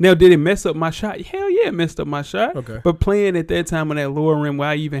because now did it mess up my shot? Hell yeah, it messed up my shot. Okay, but playing at that time on that lower rim where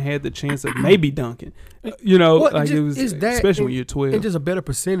I even had the chance of maybe dunking, you know, like it was especially when you're 12, and just a better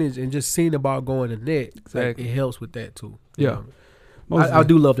percentage and just seeing the ball going to net. Exactly, like, it helps with that too. Yeah. I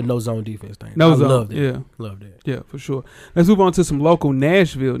do love the no zone defense thing. No zone, love that. Yeah. Love that. Yeah, for sure. Let's move on to some local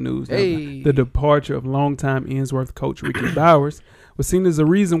Nashville news. Hey. The departure of longtime Ainsworth coach Ricky Bowers was seen as a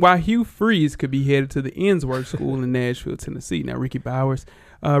reason why Hugh Freeze could be headed to the Ainsworth School in Nashville, Tennessee. Now, Ricky Bowers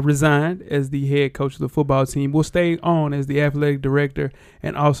resigned as the head coach of the football team, will stay on as the athletic director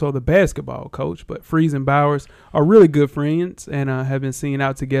and also the basketball coach. But Freeze and Bowers are really good friends and have been seen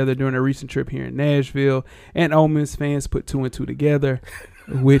out together during a recent trip here in Nashville. And Ole Miss fans put 2 and 2 together,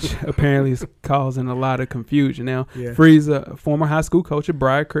 which apparently is causing a lot of confusion. Now, Freeze, a former high school coach at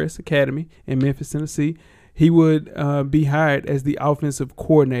Briarcrest Academy in Memphis, Tennessee, he would be hired as the offensive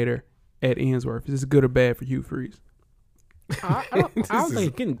coordinator at Ainsworth. Is this good or bad for Hugh Freeze? I don't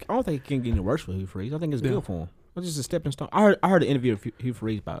think it can get any worse for Hugh Freeze. I think it's good for him. It's just a stepping stone. I heard an interview of Hugh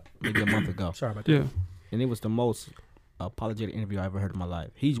Freeze about maybe a month ago. Sorry about that. Yeah, and it was the most apologetic interview I ever heard in my life.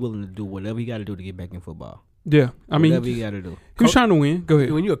 He's willing to do whatever he got to do to get back in football. Yeah, I mean, whatever he got to do. He was trying to win. Go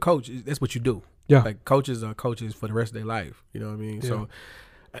ahead. When you're a coach, that's what you do. Yeah, like coaches are coaches for the rest of their life. You know what I mean? Yeah. So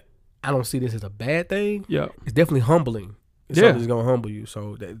I don't see this as a bad thing. Yeah, it's definitely humbling. Something's gonna humble you.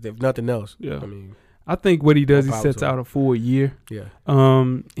 So if nothing else, I mean. I think what he does, he sets out a full year. Yeah.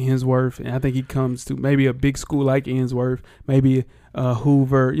 Ainsworth, and I think he comes to maybe a big school like Ainsworth, maybe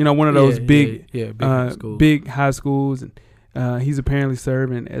Hoover, you know, one of those big high schools. And he's apparently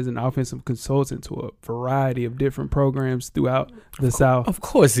serving as an offensive consultant to a variety of different programs throughout the South. Of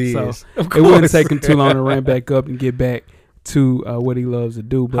course he is. It wouldn't take him too long to ramp back up and get back to what he loves to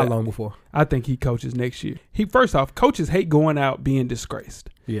do. But how long before? I think he coaches next year. First off, coaches hate going out being disgraced.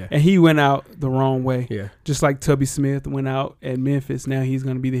 Yeah. And he went out the wrong way. Yeah. Just like Tubby Smith went out at Memphis. Now he's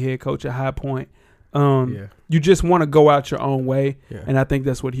going to be the head coach at High Point. You just want to go out your own way. Yeah. And I think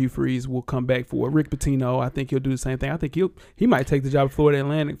that's what Hugh Freeze will come back for. Rick Pitino, I think he'll do the same thing. I think he might take the job at Florida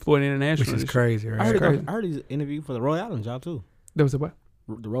International. Which is crazy, right? I heard he's interviewed for the Roy Allen job too. That was a what?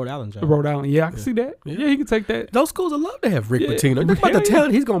 The Rhode Island job. Rhode Island. Yeah, I can see that. Yeah, he can take that. Those schools would love to have Rick Yeah. Pitino. Think about the Hell yeah.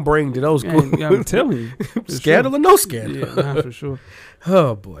 talent he's gonna bring to those schools. Yeah, I'm telling you. For Scandal sure. or no scandal. Yeah, nah, for sure.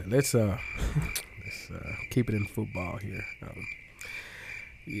 Oh boy, let's keep it in football here.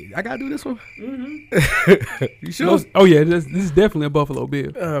 Yeah, I gotta do this one. Mm-hmm. You sure? Oh yeah, this is definitely a Buffalo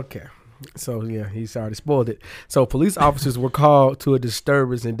Bill. Okay. So yeah, he's already spoiled it. So police officers were called to a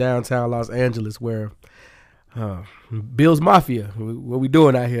disturbance in downtown Los Angeles where Bills Mafia, what we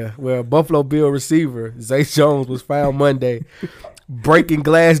doing out here? Where Buffalo Bill receiver Zay Jones was found Monday breaking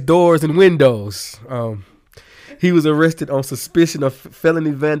glass doors and windows. He was arrested on suspicion of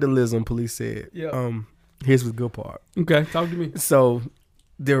felony vandalism, police said. Yeah. Here's the good part. Okay, talk to me. So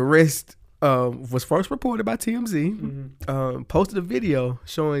the arrest was first reported by TMZ. Mm-hmm. Posted a video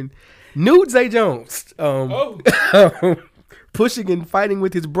showing nude Zay Jones pushing and fighting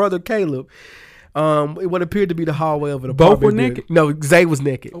with his brother Caleb. What appeared to be the hallway of an Both apartment. were naked? No, Zay was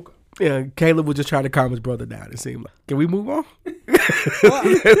naked. Okay. Yeah, Caleb was just trying to calm his brother down. It seemed like. Can we move on? That's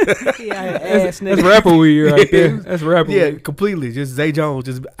rapper weed right there. That's rapper Yeah, weed. completely. Just Zay Jones,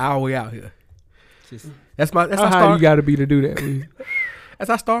 just our way out here. That's our How high star. you got to be to do that? Weed? That's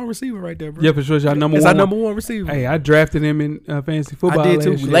our star receiver right there, bro. Yeah, for sure. It's our number It's one. our number one receiver. Hey, I drafted him in fantasy football. I did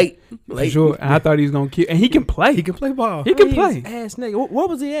too. last year. Late. For sure. And I thought he was gonna kill, and he can play. He can play ball. He can play. Ass nigga. What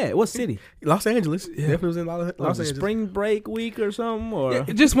was he at? What city? Los Angeles. Yeah. Definitely was in Los Was it Angeles. spring break week or something? Or Yeah,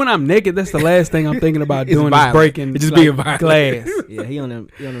 just when I'm naked, that's the last thing I'm thinking about It's doing is violent. breaking. It's just like, being violent. glass. yeah, he on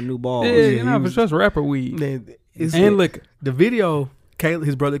a new ball. Yeah, he you know, for was- sure, it's rapper weed Man, and liquor. the video,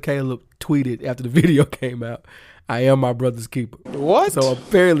 his brother Caleb tweeted after the video came out, "I am my brother's keeper." What? So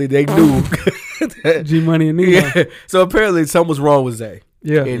apparently they knew. that- G Money and Nemo. yeah. So apparently something was wrong with Zay,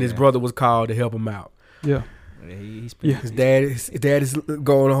 Yeah, and his brother was called to help him out. yeah. He's Yeah. His dad is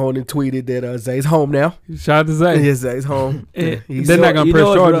going on and tweeted that Zay's home now. Shout out to Zay. Yes, Zay's home. They're not gonna you press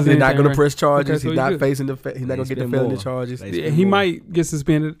know it's charges. rough. They're not anything, going to right? press charges. Okay, so he's he not good. facing he's not going to get the spend felony more. charges. They Yeah, spend he more. might get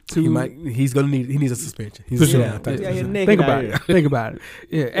suspended too. He's going to he needs a suspension. He's For sure. yeah, Yeah, Yeah, naked Think out about here. it. Think about it.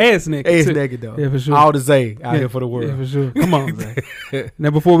 Yeah, ass naked. Ass too. naked though. Yeah, for sure. All the Zay out Yeah. here for the world. Yeah, for sure. Come on, Zay.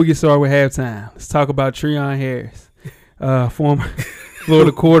 Now, before we get started with halftime, let's talk about Treon Harris, former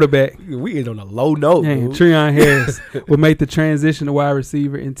Florida quarterback. We end on a low note. Yeah, dude. Treon Harris will make the transition to wide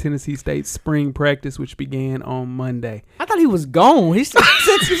receiver in Tennessee State's spring practice, which began on Monday. I thought he was gone. He's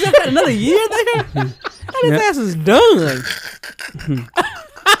had another year there. I thought his Yeah. ass is done.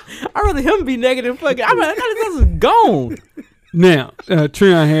 I'd rather him be negative. Fucking, I thought his ass was gone. Now,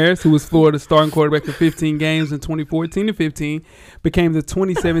 Treon Harris, who was Florida's starting quarterback for 15 games in 2014 to 15, became the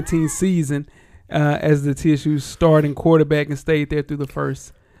 2017 season as the TSU's starting quarterback and stayed there through the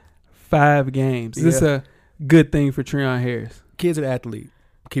first 5 games. Is this a good thing for Treon Harris? Kid's an athlete.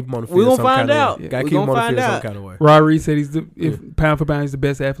 Keep him on the field. We're gonna some find kind of out. way. Gotta We're keep him gonna on the field find some out. kind of way. Rod Reed said pound for pound, he's the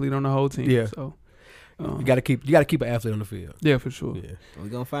best athlete on the whole team. Yeah. So, You gotta keep an athlete on the field. yeah, for sure. Yeah. We're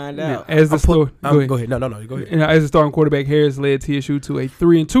gonna find Now, out. as the story, go ahead. Go ahead. No, you go ahead. You know, as a starting quarterback, Harris led TSU to a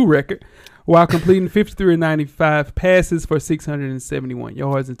 3-2 record while completing 53 of 95 passes for 671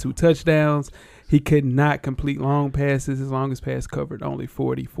 yards and 2 touchdowns. He could not complete long passes. His longest pass covered only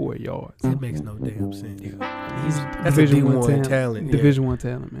 44 yards. That makes no damn sense. That's a D1 talent. Yeah. Division I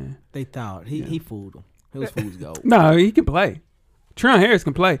talent, man. They thought he fooled him. It was fool's gold. No, he can play. Treon Harris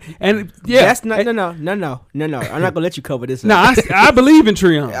can play, and yeah, That's not no. I'm not gonna let you cover this. no, I believe in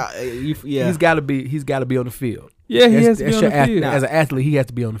Treon. Yeah. He's gotta be on the field. Yeah, he That's- has to be that's on the your field. As an athlete, he has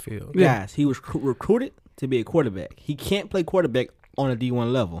to be on the field. Yeah. Guys, he was recruited to be a quarterback. He can't play quarterback on a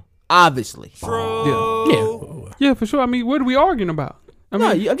D1 level. Obviously. Yeah, for sure. I mean, what are we arguing about? I No,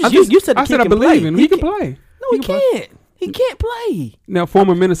 mean, you said the I kid said I can believe play. in him. He can play. No, he can't. He can't play. Now,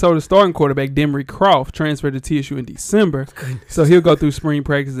 former Minnesota starting quarterback Demery Croft transferred to TSU in December, so he'll go through spring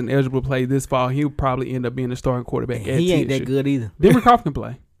practice and eligible to play this fall. He'll probably end up being a starting quarterback at He ain't TSU. that good either. Demery Croft can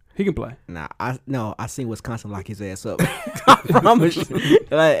play. He can play. Nah, I seen Wisconsin lock his ass up. I promise you.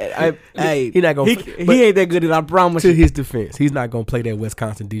 Hey, He not gonna. he ain't that good either. I promise To you. his defense, he's not gonna play that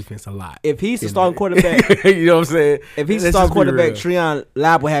Wisconsin defense a lot. If he's the starting quarterback, You know what I'm saying? if he's the Let's starting just be quarterback, real. Treon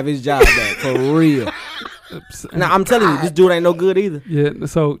Lab will have his job back for real. Now I'm telling you, this dude ain't no good either. Yeah,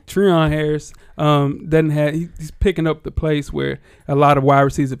 so Treon Harris doesn't have. He's picking up the place where a lot of wide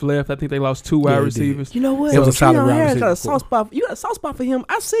receivers have left. I think they lost 2 wide Yeah, he did. receivers. You know what? It was a solid Treon wide Harris receiver got a soft spot. You got a soft spot for him.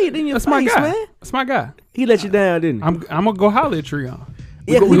 I see it in your That's my face, guy. man. That's my guy. He let you down, didn't he? I'm gonna go holler at Treon.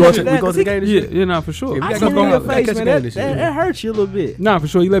 Yeah, we he go let to you down the 'cause he- game this Yeah, year. you know for sure. Yeah, we I gotta see it go in your holler. face, Catch man. the game That, this that, year. that hurts you a little bit. Nah, for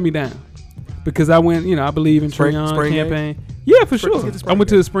sure. You let me down. because I went, I believe in Spring campaign. game? Yeah, for sure. Get the I spring went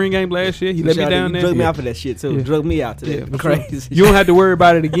to game. the spring game last year. He let me down there. Drug me out for that shit too. Yeah. Drug me out to that. Yeah, for Crazy. sure. You don't have to worry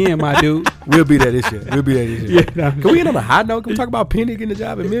about it again, my dude. We'll be there this year. Yeah, Can we end on a high note? Can we talk about Penny getting the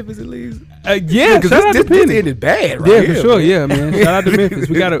job in Memphis at least? Yeah, because shout out to this Penny. ended bad, right? Yeah, here, for sure. man. Yeah, man. Shout out to Memphis.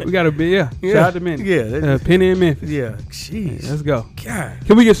 We gotta be. Yeah. Yeah. Shout out to Memphis. Yeah, Penny in Memphis. Yeah, jeez. Let's go. God.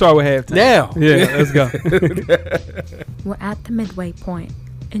 Can we get started with halftime? Now. Yeah, let's go. We're at the midway point.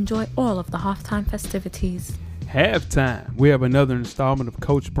 Enjoy all of the halftime festivities. Halftime. We have another installment of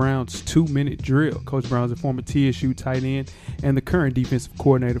Coach Brown's 2-minute drill. Coach Brown's a former TSU tight end and the current defensive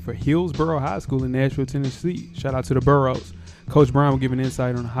coordinator for Hillsborough High School in Nashville, Tennessee. Shout out to the Burrows. Coach Brown will give an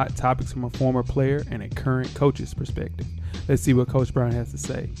insight on hot topics from a former player and a current coach's perspective. Let's see what Coach Brown has to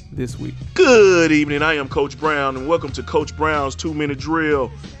say this week. Good evening. I am Coach Brown, and welcome to Coach Brown's 2-minute drill.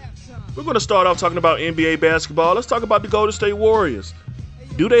 We're going to start off talking about NBA basketball. Let's talk about the Golden State Warriors.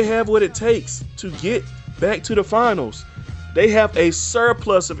 Do they have what it takes to get back to the finals? They have a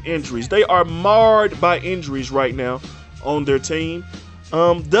surplus of injuries. They are marred by injuries right now on their team.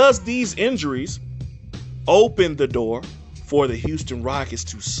 Does these injuries open the door for the Houston Rockets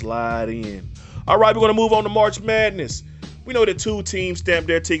to slide in? All right, we're going to move on to March Madness. We know that two teams stamped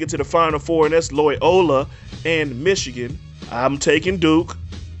their ticket to the Final Four, and that's Loyola and Michigan. I'm taking Duke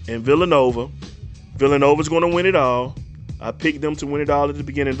and Villanova. Villanova's going to win it all. I picked them to win it all at the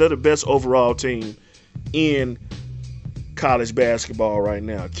beginning. They're the best overall team in college basketball right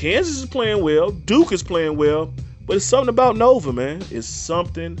now. Kansas is playing well. Duke is playing well. But it's something about Nova, man. It's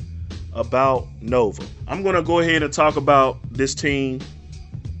something about Nova. I'm going to go ahead and talk about this team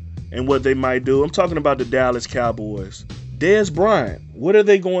and what they might do. I'm talking about the Dallas Cowboys. Dez Bryant, what are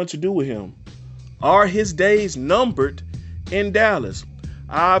they going to do with him? Are his days numbered in Dallas?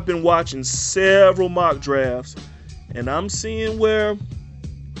 I've been watching several mock drafts, and I'm seeing where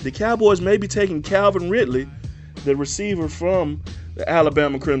the Cowboys may be taking Calvin Ridley, the receiver from the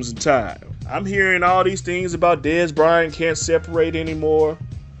Alabama Crimson Tide. I'm hearing all these things about Dez Bryant can't separate anymore.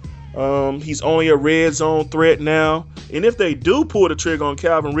 He's only a red zone threat now. And if they do pull the trigger on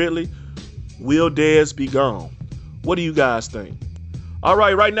Calvin Ridley, will Dez be gone? What do you guys think? All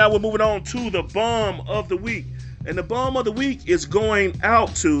right now we're moving on to the bum of the week. And the bum of the week is going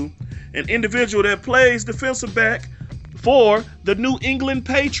out to an individual that plays defensive back for the New England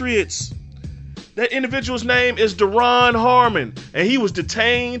Patriots. That individual's name is Deron Harmon, and he was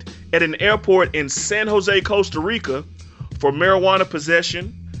detained at an airport in San Jose, Costa Rica for marijuana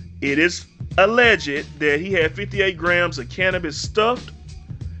possession. It is alleged that he had 58 grams of cannabis stuffed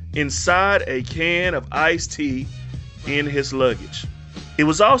inside a can of iced tea in his luggage. It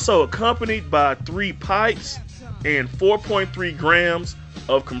was also accompanied by 3 pipes and 4.3 grams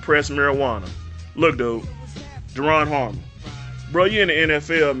of compressed marijuana. Look, dude, Deron Harmon, bro, you in the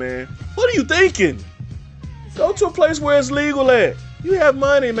NFL, man. What are you thinking? Go to a place where it's legal at. You have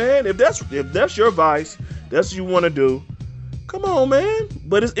money, man. If that's your vice, that's what you want to do. Come on, man.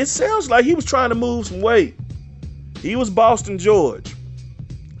 But it sounds like he was trying to move some weight. He was Boston George,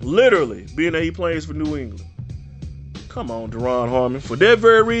 literally, being that he plays for New England. Come on, Deron Harmon. For that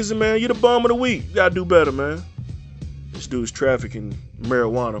very reason, man, you're the bum of the week. You gotta do better, man. This dude's trafficking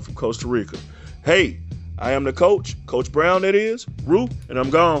marijuana from Costa Rica. Hey, I am the coach, Coach Brown, that is, Rue, and I'm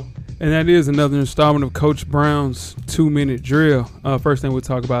gone. And that is another installment of Coach Brown's 2-minute drill. First thing we'll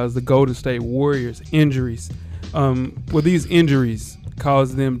talk about is the Golden State Warriors injuries. Will these injuries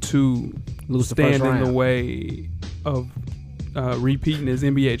cause them to stand in the way of repeating as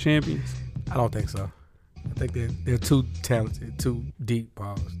NBA champions? I don't think so. I think they're too talented, too deep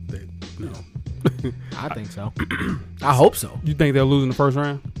balls. I think so. I hope so. You think they'll lose in the first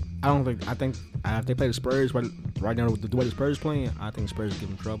round? I think if they play the Spurs right now with the way the Spurs playing, I think the Spurs give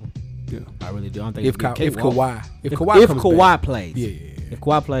them trouble. Yeah, I really do. I don't think if Kawhi plays, yeah. If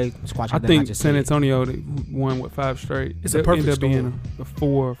Kawhi plays, squash. I think San Antonio won 5 straight. It's They'll a perfect end up storm. being a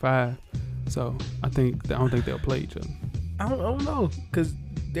 4 or 5. So I don't think they'll play each other. I don't know, because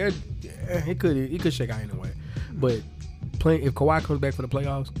he could shake out anyway. But if Kawhi comes back for the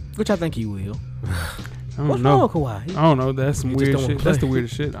playoffs, which I think he will. I don't What's know. wrong with Kawhi? I don't know. That's some He just weird don't wanna shit. That's the play.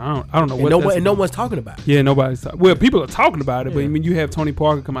 weirdest shit. I don't know and what. no one's talking about it. Yeah, nobody's talking. Well, people are talking about it, but Yeah. I mean, you have Tony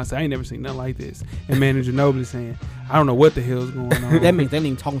Parker come out and say, "I ain't never seen nothing like this," and Manu Ginobili saying, "I don't know what the hell's going on." That means they ain't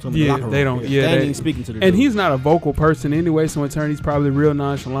even talking to him in the Yeah, locker room. they don't. Yeah, they ain't they- even speaking to the and dude. he's not a vocal person anyway, so in turn, he's probably real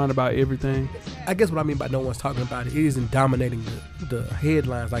nonchalant about everything. I guess what I mean by no one's talking about it isn't dominating the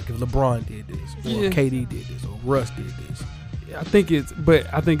headlines like if LeBron did this, or Yeah. KD did this, or Russ did this. I think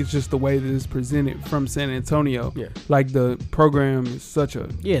it's just the way that it's presented from San Antonio. Yeah. Like the program is such a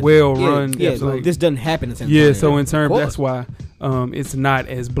Yeah, well run. Yeah, like, this doesn't happen in San Antonio. yeah, so in terms, that's why it's not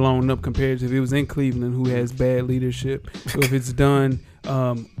as blown up compared to if it was in Cleveland, who has bad leadership. So if it's done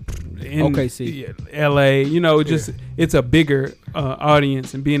in OKC, LA, it's a bigger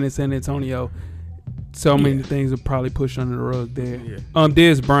audience, and being in San Antonio, so many things are probably pushed under the rug there. Yeah.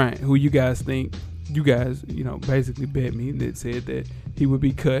 Des Bryant, who you guys, basically bet me that said that he would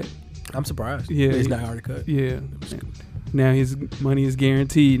be cut. I'm surprised. Yeah, he's not already cut. Yeah. Now his money is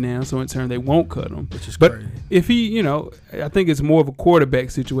guaranteed now, so in turn they won't cut him. Which is but crazy. If he, I think it's more of a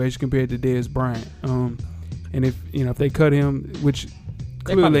quarterback situation compared to Des Bryant. And if they cut him, which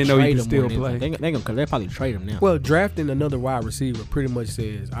clearly they know he can still play. They'll probably trade him now. Well, drafting another wide receiver pretty much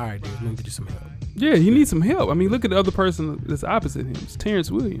says, all right, Des, let me get you some help. Yeah, he needs some help. I mean, look at the other person that's opposite him. It's Terrence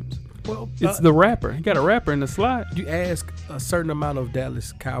Williams. Well, it's the rapper. He got a rapper in the slot. You ask a certain amount of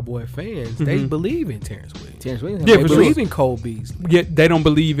Dallas Cowboy fans, they believe in Terrence Williams. Yeah, they believe in Cole Beasley. Yet they don't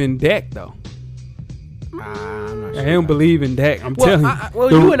believe in Dak though. I'm not sure. They don't believe in Dak. I'm telling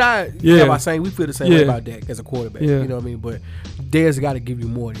you. You and I, we feel the same way Yeah. about Dak as a quarterback. Yeah. You know what I mean? But Dez got to give you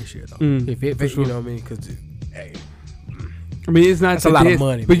more this year, though. For sure. You know what I mean? Because, hey. I mean, it's not That's a lot of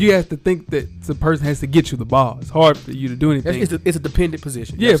money, but man. you have to think that the person has to get you the ball. It's hard for you to do anything. It's a dependent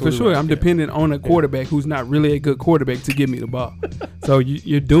position. Yeah, Absolutely for sure. right. I'm dependent on a quarterback who's not really a good quarterback to give me the ball. So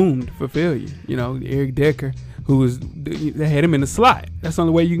you're doomed for failure. Eric Decker, they had him in the slot. That's the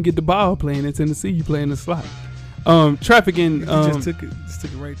only way you can get the ball playing in Tennessee. You play in the slot. Trafficking. You just took it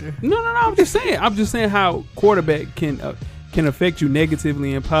right there. No. I'm just saying how quarterback can affect you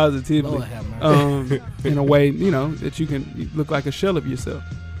negatively and positively in a way, that you can look like a shell of yourself.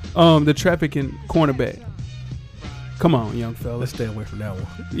 The trafficking cornerback. Come on, young fella. Let's stay away from that one.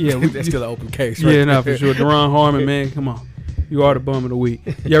 Yeah, that's still an open case. Right yeah, no, there. for sure. Deron Harmon, man, come on. You are the bum of the week.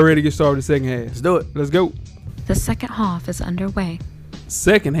 Y'all ready to get started with the second half? Let's do it. Let's go. The second half is underway.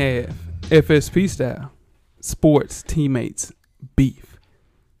 Second half, FSP style. Sports teammates beef.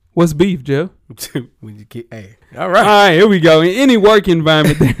 What's beef, Joe? When you get, all All right. right, here we go. In any work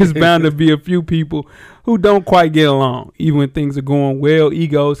environment, there's bound to be a few people who don't quite get along. Even when things are going well,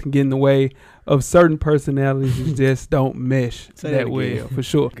 egos can get in the way of certain personalities who just don't mesh that well, for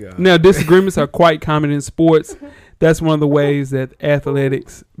sure. God. Now, disagreements are quite common in sports. That's one of the ways that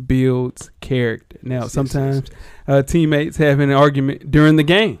athletics builds character. Now, sometimes teammates have an argument during the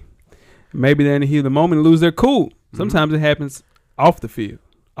game. Maybe they're in the heat of the moment and lose their cool. Sometimes it happens off the field,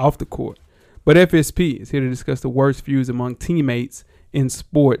 off the court. But FSP is here to discuss the worst feuds among teammates in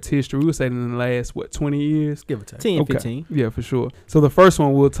sports history. We would say in the last, 20 years? Give it to 10, 15. Yeah, for sure. So the first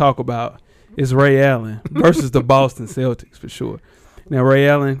one we'll talk about is Ray Allen versus the Boston Celtics, for sure. Now, Ray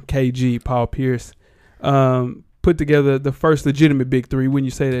Allen, KG, Paul Pierce, put together the first legitimate big three. Wouldn't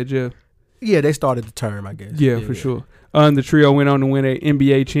you say that, Jeff? Yeah, they started the term, I guess. Yeah, for sure. The trio went on to win an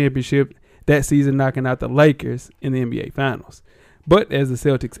NBA championship that season, knocking out the Lakers in the NBA Finals. But as the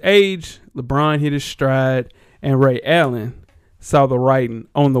Celtics aged, LeBron hit his stride, and Ray Allen saw the writing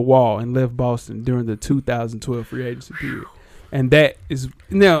on the wall and left Boston during the 2012 free agency period. And that is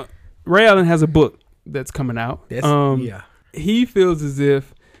now Ray Allen has a book that's coming out. He feels as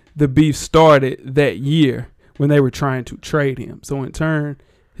if the beef started that year when they were trying to trade him. So in turn,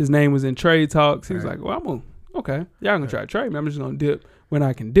 his name was in trade talks. He was like, "Well, y'all gonna try to trade me. I'm just gonna dip when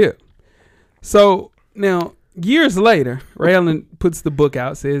I can dip." So now, years later, Ray Allen puts the book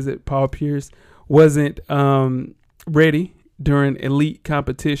out, says that Paul Pierce wasn't ready during elite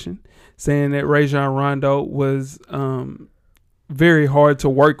competition, saying that Rajon Rondo was very hard to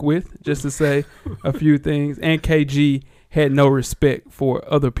work with, just to say a few things, and KG had no respect for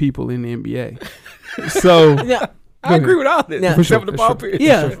other people in the NBA. So I agree with all this. Now, Except for the Paul Pierce.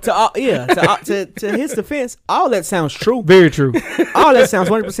 To his defense, all that sounds true. Very true. All that sounds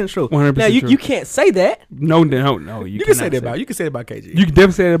 100% true. 100% now you true. You can't say that. No. You can say that about KG. You can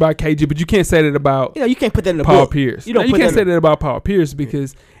definitely say that about KG, but you can't say that about You can't put that in the Paul book. Pierce. You don't. You can't say that about Paul Pierce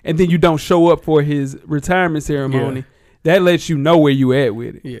because, and then you don't show up for his retirement ceremony. Yeah. That lets you know where you at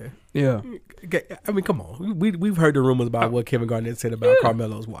with it. Yeah. I mean, come on. We've heard the rumors about what Kevin Garnett said about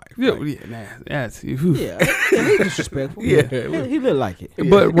Carmelo's wife. That's He disrespectful. Yeah. He look like it.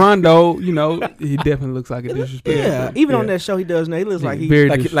 But Rondo, he definitely looks like a disrespectful. Yeah, even on that show he does now, he looks like he. very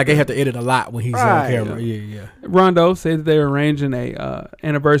Like they have to edit a lot when he's on Right. camera. Yeah. Rondo said that they were arranging a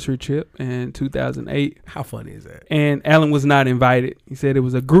anniversary trip in 2008. How funny is that? And Allen was not invited. He said it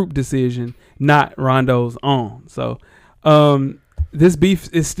was a group decision, not Rondo's own. So, this beef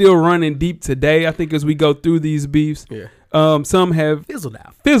is still running deep today. I think as we go through these beefs, some have Fizzled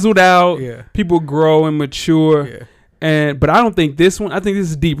out. Fizzled out. Yeah. People grow and mature. Yeah. But I don't think this one. I think this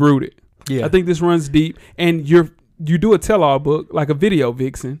is deep rooted. Yeah. I think this runs deep, and you do a tell-all book like a video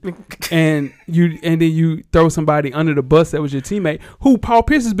vixen, and then you throw somebody under the bus that was your teammate. Who Paul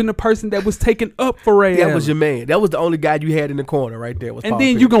Pierce has been the person that was taken up for Ray Allen. That was your man. That was the only guy you had in the corner right there. Was and Paul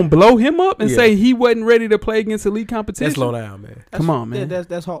then Pierce. you gonna blow him up and say he wasn't ready to play against elite competition? That's slow down, man. Come on, man.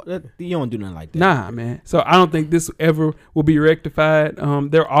 That's hard. You don't do nothing like that. Nah, man. So I don't think this ever will be rectified.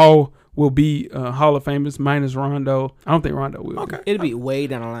 They're all will be Hall of Famers minus Rondo. I don't think Rondo will. Okay. It'll be way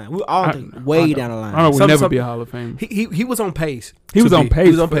down the line. We all think way down the line. Rondo will never be a Hall of Famer. He was on pace. He was on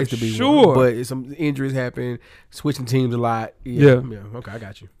pace to be sure. one, but some injuries happened, switching teams a lot. Yeah. Okay, I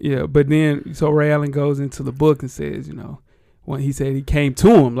got you. Yeah, but then so Ray Allen goes into the book and says, when he said he came to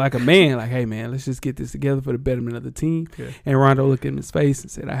him like a man, like, hey man, let's just get this together for the betterment of the team. Yeah. And Rondo looked in his face and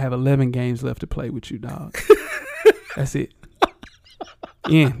said, I have 11 games left to play with you, dog. That's it.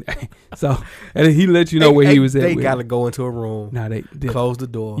 Yeah. So and he let you know where he was at. They gotta go into a room. Nah, they close the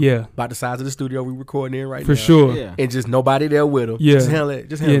door. Yeah. About the size of the studio we recording in right now. For sure. Yeah. And just nobody there with him. Yeah. Just handle it.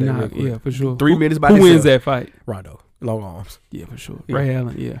 Just handle it. Real quick. Yeah, for sure. 3 minutes by Who wins that fight? Rondo. Long arms. Yeah, for sure. Yeah. Ray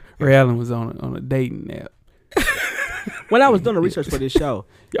Allen, yeah. Ray Allen was on a dating app. When I was doing the research for this show,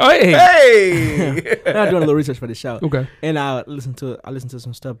 Oh, hey. when I was doing a little research for this show, Okay. and I listened to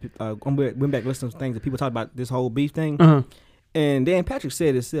some stuff. Went back listening to things that people talk about this whole beef thing. Uh-huh. And Dan Patrick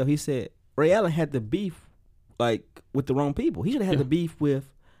said himself. He said Ray Allen had the beef like with the wrong people. He should have had the beef with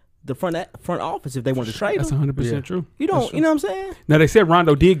the front office if they wanted to trade That's him. 100% true. You know what I'm saying? Now, they said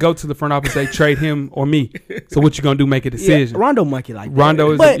Rondo did go to the front office, say trade him or me. So what you going to do, make a decision? Yeah, Rondo monkey like that.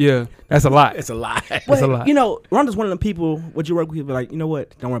 Rondo is, that's a lot. It's a lot. That's a lot. Rondo's one of the people, what you work with, like, you know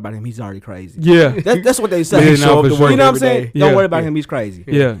what? Don't worry about him. He's already crazy. Yeah. That's what they say. Yeah, no, for sure. You know what I'm saying? Yeah. Don't worry about him. He's crazy.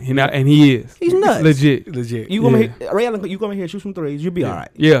 Yeah, and he is. He's nuts. Legit. You come here, Ray Allen, you come in here, shoot some threes, you'll be all right.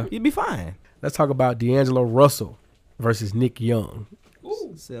 Yeah. You'll be fine. Let's talk about D'Angelo Russell versus Nick Young.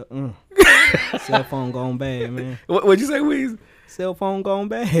 Cell phone gone bad, man. What'd you say, Weez? Cell phone gone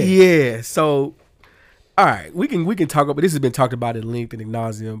bad. Yeah. So, all right, we can talk about. This has been talked about at length and ad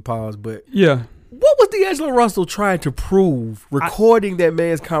nauseum. Pause. But Yeah. what was D'Angelo Russell trying to prove recording that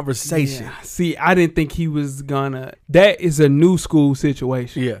man's conversation? Yeah. See, I didn't think he was gonna. That is a new school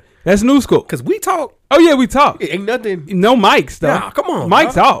situation. Yeah. That's new school. Because we talk. Oh, yeah, we talk. Ain't nothing. No mics, though. Nah, come on.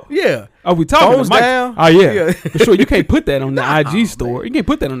 Mics dog. off. Yeah. Oh, we talking Phones to mics. down. Oh, yeah. Yeah. For sure. You can't put that on the IG store. You can't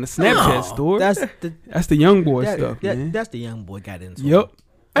put that on the Snapchat store. That's the young boy stuff, man. That's the young boy got into. Yep.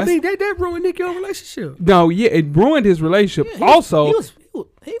 I mean, that ruined Nick Young's relationship. No, yeah, it ruined his relationship. Yeah, also,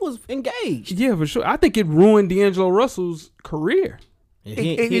 he was engaged. yeah, for sure. I think it ruined D'Angelo Russell's career. Yeah,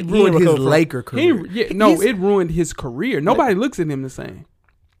 It ruined his Laker career. It ruined his career. Nobody looks at him the same.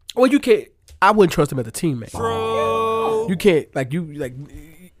 Well, you can't. I wouldn't trust him as a teammate. Bro. You can't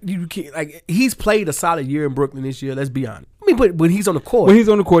you can't like he's played a solid year in Brooklyn this year. Let's be honest. I mean, but when he's on the court, When he's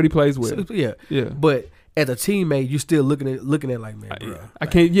on the court, he plays well. yeah. But as a teammate, you're still looking at like, man, bro. I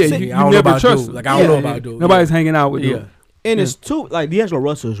can't. Yeah, you I don't know never about trust dude. him. Like I don't know about dude. Nobody's hanging out with Yeah. dude. And it's too like D'Angelo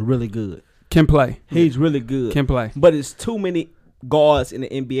Russell is really good. Can play. He's really good. Can play. But it's too many guards in the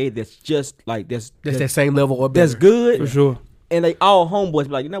NBA that's just like that's that same level or better. that's good. For sure. And they all homeboys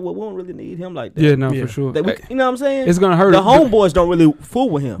be like, you know what, we don't really need him like that. Yeah, no, Yeah. for sure. You know what I'm saying? It's gonna hurt. The homeboys don't really fool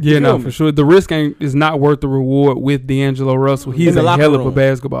with him. Yeah, You no, feel for me? sure. The risk is not worth the reward with D'Angelo Russell. He's In the a locker hell of a room.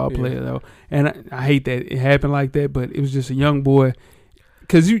 basketball player, though. And I hate that it happened like that, but it was just a young boy.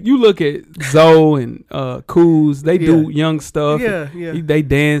 Because you look at Zoe and Kuz, they do young stuff. Yeah. They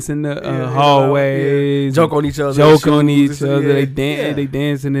dance in the hallways. Joke on each other. Joke on each shoes, other. yeah. They dance. Yeah. They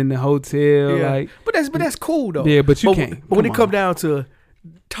dancing in the hotel. Yeah. Like, But that's cool though. Yeah, but you can't. But when Come it come on. down to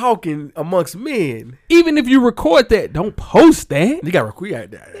talking amongst men, even if you record that, don't post that. you got to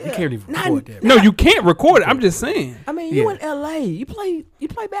record that. You can't even record that. No, you can't record it. I'm just saying. I mean, you in LA, you play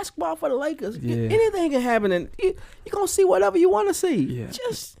basketball for the Lakers. Yeah. Anything can happen, and you gonna see whatever you want to see. Yeah.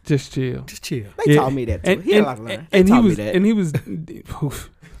 Just chill. Just chill. they Yeah. taught me that too. And, He had and, a lot to learn. and They he taught me was that. and he was.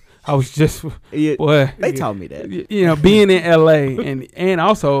 I was just Yeah. boy. They taught me that. You know, being in LA and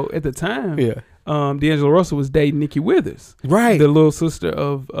also at the time, Yeah. D'Angelo Russell was dating Nikki Withers, Right. the little sister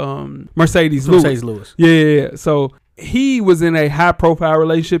of Mercedes Mercedes Lewis. Lewis. Yeah. So he was in a high profile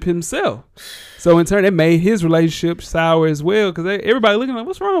relationship himself. So in turn, it made his relationship sour as well because everybody looking like,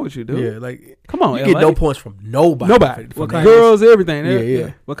 "What's wrong with you, dude? Yeah, like Come on, you LA. get no points from nobody. Nobody. From that. Girls, everything.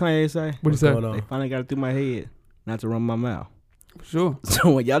 Yeah. What Kanye say? What you say? going on? They finally got it through my head not to run my mouth. For sure.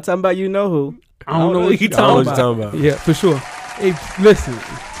 So when y'all talking about you know who, I don't know what you I don't know what talking you're about. talking about. Yeah, for sure. Hey, listen,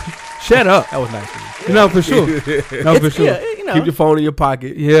 shut up. That was nice of you. No, for sure. No, for sure. Keep your phone in your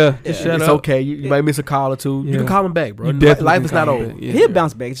pocket. Yeah, just shut It's up. okay. You might miss a call or two. Yeah. You can call him back, bro. You definitely Life can is not call him over. back. Yeah. He'll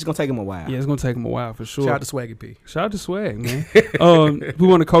bounce back. It's just gonna take him a while. Yeah, it's gonna take him a while for sure. Shout out to Swaggy P. Shout out to Swag, man. We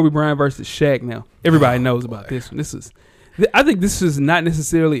want to Kobe Bryant versus Shaq now. Everybody knows about this one. I think this is not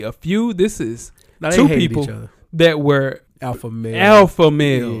necessarily a feud. This is two people that were alpha males.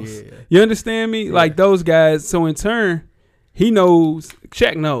 Yeah. You understand me? Yeah. Like those guys. So in turn,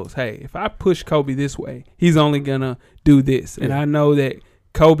 Shaq knows, hey, if I push Kobe this way, he's only gonna do this. And I know that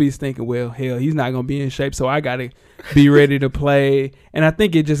Kobe's thinking, well, hell, he's not gonna be in shape, so I gotta be ready to play. And I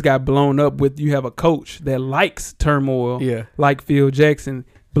think it just got blown up with you have a coach that likes turmoil, like Phil Jackson,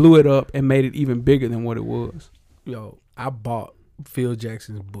 blew it up and made it even bigger than what it was. Yo, I bought Phil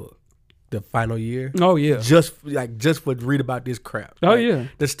Jackson's book, The Final Year. Oh yeah, just for to read about this crap. Oh yeah,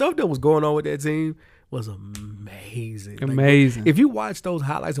 the stuff that was going on with that team was amazing. Amazing. Like, if you watch those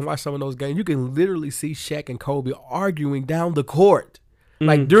highlights and watch some of those games, you can literally see Shaq and Kobe arguing down the court,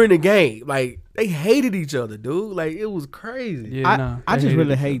 like during the game. Like they hated each other, dude. Like it was crazy. Yeah, I just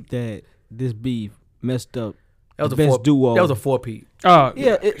really hate that this beef messed up. That was the best duo. That was a 4-peat. Oh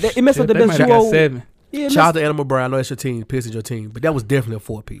yeah, it messed up the best duo. Got 7. Yeah, shout out to Animal Brown. I know that's your team, pissing your team, but that was definitely a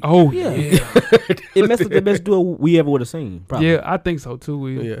 4-peat. Oh yeah, it messed up the best duo we ever would have seen. Probably. Yeah, I think so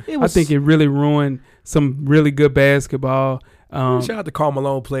too. I think it really ruined some really good basketball. Shout out to Karl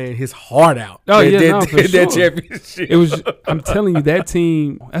Malone playing his heart out. Oh for sure. That championship. It was. I'm telling you, that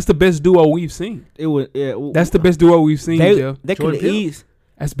team. That's the best duo we've seen. It was. That's the best duo we've seen. Jeff. They could have eased.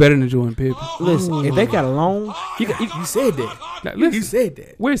 That's better than Jordan Pippen. Listen, if they got along, you said that. Now, listen, you said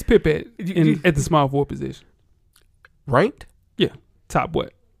that. Where's Pip at at the small forward position? Ranked? Yeah. Top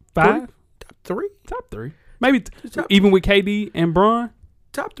what? 5? Top 3? Top 3. Maybe even with KD and Bron?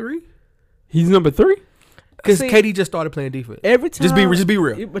 Top 3. He's number 3? Because KD just started playing defense. Every time, just be real. Just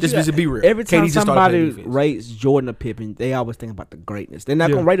be real. Every time somebody rates Jordan or Pippen, they always think about the greatness. They're not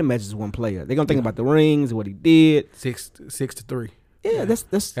gonna rate him as just one player. They're gonna think about the rings, what he did. 6-3. Yeah, that's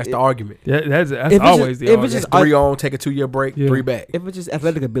the argument. Yeah, that's always the argument. If it's 3 on, take a 2-year break, 3 back. If it's just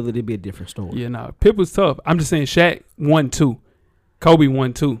athletic ability, it'd be a different story. Yeah, no, Pip was tough. I'm just saying, Shaq 1-2, Kobe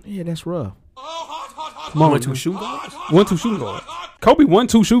 1-2. Yeah, that's rough. Come on, 1-2 shooting guards. 1-2 shooting guards. Kobe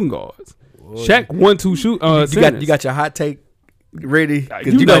 1-2 shooting guards. Shaq 1-2 shoot. You got your hot take ready.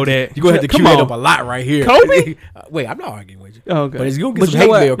 You know that. You're going to have to cue that up a lot right here. Kobe? Wait, I'm not arguing with you. Oh, okay. But it's going to get some hate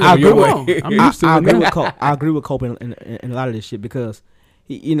mail coming your way. I'm used to it. I agree with Kobe in a lot of this shit because,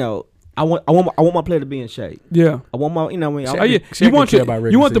 I want my player to be in shape. Yeah. I want my, You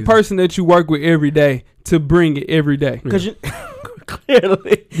want the person that you work with every day to bring it every day. Because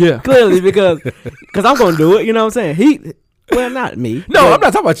clearly because I'm going to do it. You know what I'm saying? Well, not me. No, I'm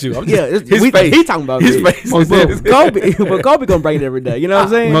not talking about you. I'm just, his face. He talking about his me. face. Most Kobe, but Kobe gonna bring it every day. You know what I'm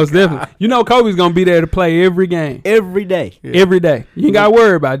saying? Most definitely. You know Kobe's gonna be there to play every game. Every day. Yeah. Every day. You ain't gotta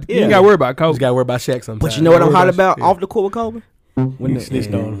worry about it. You ain't gotta worry about Kobe. You just gotta worry about Shaq sometimes. But you know what I'm hot about off the court with Kobe? When they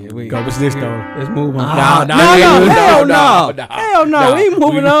snitched on him. Kobe snitched on him. Let's move on. Hell no. We ain't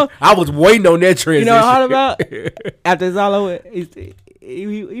moving on. I was waiting on that transition. You know what I'm hot about? After it's all over,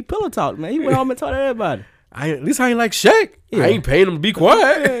 he pillow talked, man. He went home and told everybody. At least I ain't like Shaq. Yeah. I ain't paying him to be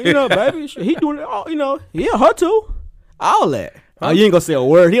quiet. Baby, he doing it all, her too. All that. Oh, you ain't gonna say a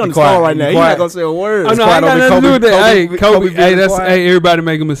word. He on the phone right now. He not gonna say a word. Oh, no, I ain't got nothing to do with that. Hey, Kobe, everybody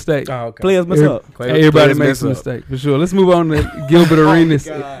make a mistake. Oh, okay. Players mess up. Everybody makes a mistake, for sure. Let's move on to Gilbert Arenas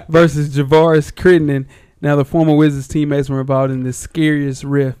versus Javaris Crittenton. Now, the former Wizards teammates were involved in the scariest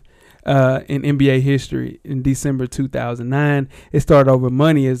rift in NBA history in December 2009. It started over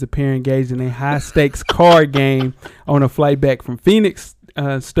money as the pair engaged in a high-stakes card game on a flight back from Phoenix,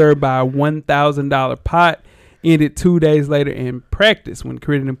 stirred by a $1,000 pot. Ended 2 days later in practice when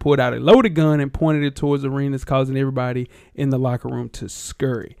Crittenton pulled out a loaded gun and pointed it towards Arenas, causing everybody in the locker room to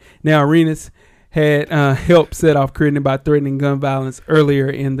scurry. Now, Arenas had helped set off Crittenton by threatening gun violence earlier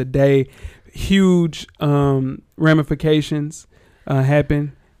in the day. Huge ramifications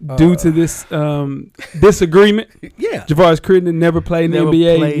happened due to this disagreement. Yeah. Javaris Crittenton never played in the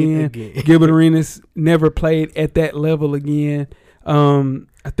NBA again. Gilbert Arenas never played at that level again.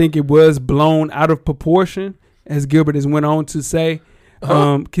 I think it was blown out of proportion, as Gilbert has went on to say.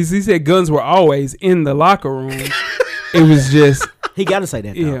 Because he said guns were always in the locker room. It was just... He got to say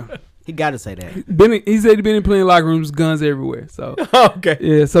that, though. Yeah. He got to say that. He said he'd been in plenty of locker rooms, guns everywhere. So okay.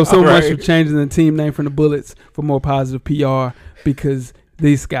 Yeah, so much for changing the team name from the Bullets for more positive PR, because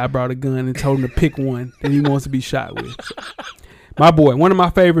this guy brought a gun and told him to pick one that he wants to be shot with. So, my boy, one of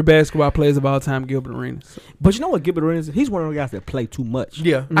my favorite basketball players of all time, Gilbert Arenas. So. But you know what, Gilbert Arenas, he's one of the guys that play too much.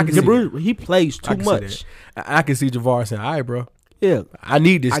 Yeah, I can see he plays too much. I can see Javaris saying, all right, bro. Yeah. I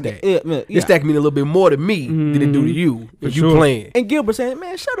need this stack. This stack mean a little bit more to me than it do to you if you playing. And Gilbert saying,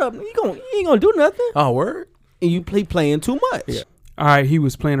 man, shut up. You ain't gonna do nothing. Oh, word? And you playing too much. Yeah. All right, he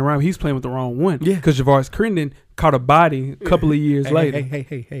was playing around. He's playing with the wrong one. Yeah. Because Javaris Crittenton caught a body a couple of years later.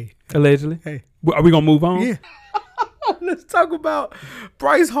 Hey. Allegedly. Hey. Are we going to move on? Yeah. Let's talk about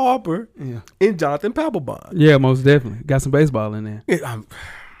Bryce Harper and Jonathan Papelbon. Yeah, most definitely. Got some baseball in there. Yeah,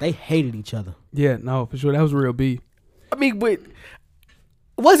 They hated each other. Yeah, no, for sure. That was real beef. I mean, but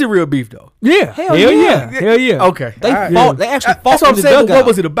was it real beef though? Yeah. Hell yeah. Okay. They All right. fought. They actually fought. That's what I'm in the saying. But dugout what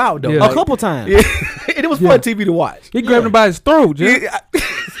was it about though? Yeah. a couple times. Yeah. And it was fun TV to watch. He grabbed him by his throat, Jeff. Yeah.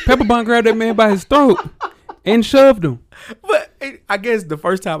 Pepperbond grabbed that man by his throat and shoved him. But I guess the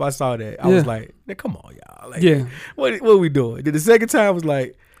first time I saw that, I was like, "Man, come on, y'all. Like, what are we doing?" Then the second time I was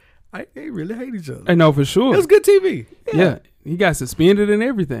like, they really hate each other. I know for sure. It was good TV. Yeah. He got suspended and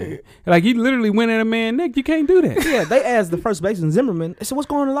everything. Like, he literally went at a man's neck. You can't do that. Yeah, they asked the first baseman Zimmerman. They said, "What's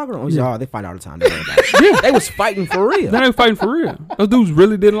going on in the locker room?" He said, "Oh, they fight all the time." Don't worry about it. They was fighting for real. They were fighting for real. Those dudes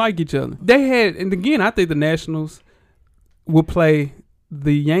really didn't like each other. They had, and again, I think the Nationals will play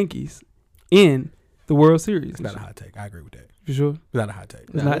the Yankees in the World Series. It's not a hot take. I agree with that. For sure. It's not a hot take.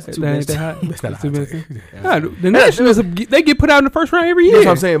 It's not, that's too that ain't best. that hot. That's not a hot take. Nah, the Nationals, they get put out in the first round every year. That's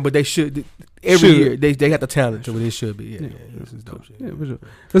what I'm saying. But they should every Should. year. They got the talent to where they should be. Yeah, this is dope shit. Yeah, for sure.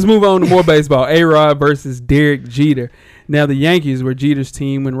 Let's move on to more baseball. A-Rod versus Derek Jeter. Now, the Yankees were Jeter's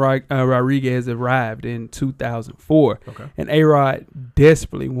team when Rodriguez arrived in 2004. Okay. And A-Rod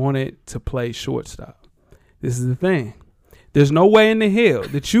desperately wanted to play shortstop. This is the thing. There's no way in the hell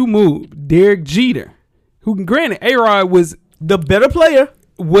that you move Derek Jeter, who, granted, A-Rod was The better player.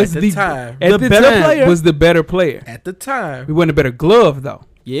 was At the time. at The the better time player. was the better player. At the time, He wasn't a better glove, though.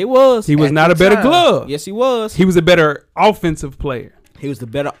 Yeah, he was. He was At not the a better time. glove. Yes, he was. He was a better offensive player. He was the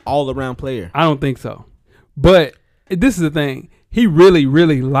better all-around player. I don't think so. But this is the thing. He really,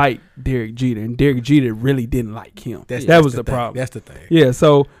 really liked Derek Jeter, and Derek Jeter really didn't like him. That was the thing. problem. That's the thing. Yeah,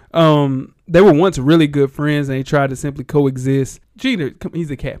 so they were once really good friends, and they tried to simply coexist. Jeter, he's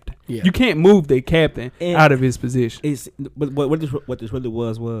the captain. Yeah. You can't move the captain And out of his position. But what this really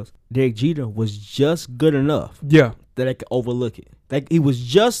was Derek Jeter was just good enough Yeah. that I could overlook it. Like he was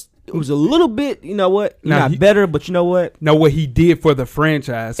a little bit, you know what, Now, not better, but you know what, Know what he did for the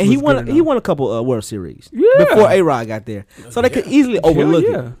franchise. and was he good won enough. a couple World Series Yeah. before A-Rod got there, so they could easily overlook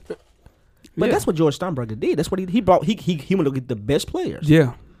Hell yeah. it. But that's what George Steinbrenner did. That's what he brought. He wanted to get the best players.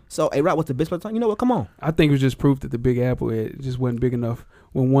 Yeah. So A-Rod was the best player. You know what? Come on. I think it was just proof that the Big Apple it just wasn't big enough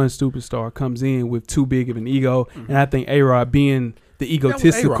when one superstar comes in with too big of an ego. And I think A-Rod being the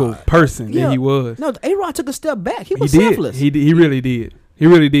egotistical A-Rod. person that he was. No, A-Rod took a step back. He He was did. selfless. He really did. He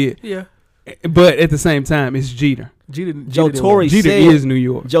really did. Yeah. But at the same time, it's Jeter. Joe Torre Jeter said, is New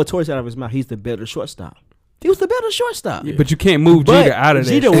York. Joe Torre said out of his mouth, he's the better shortstop. He was the better shortstop. But you can't move But Jeter out of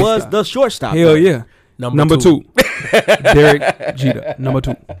that. Jeter was shortstop. the shortstop. Hell though. yeah. Number two. Derek Jeter. Number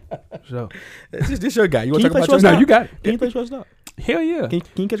 2. So. This your guy. You want Can to you talk play about No, shortstop? you got it. Can you play shortstop? Hell yeah. Can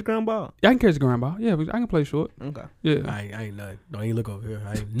you catch a ground ball? I can catch the ground ball. Yeah, I can play short. Okay. Yeah. I ain't nothing. Don't even look over here.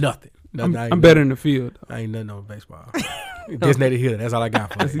 I ain't nothing. I'm better in the field. I ain't nothing on baseball. Designated hitter. That's all I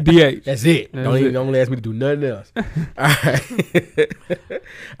got for That's you. DH. That's it. That's Don't ask me to do nothing else. All right.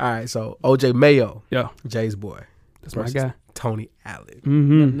 All right. So OJ Mayo, Yeah. Jay's boy. That's my versus guy. Tony Allen.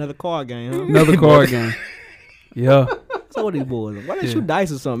 Mm-hmm. Another card game, huh? Another card game. Yeah. So what these boys? Why don't you shoot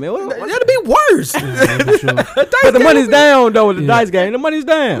dice or something, man? That'd be worse. Yeah, for sure. But the money's down though with the dice game. The money's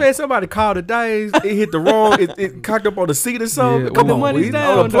down. Man, somebody called the dice. It hit the wrong. It cocked up on the seat or something. Yeah, Come well, on, money's we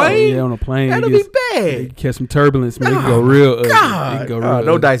down, on a though. plane. Yeah, on a plane. That'll it be gets- bad. it catch some turbulence, man. It can go real ugly. It God, can go real no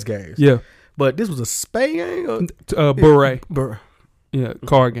ugly. dice games. Yeah. But this was a Spain game. Beret. Or, Yeah,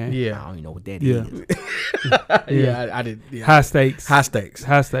 card game. I yeah, don't even know what that Yeah. is. yeah. I did. Yeah. High stakes. High stakes.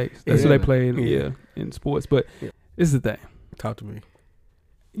 High stakes. That's Yeah. what they play in, Yeah. in sports. But Yeah. this is the thing. Talk to me.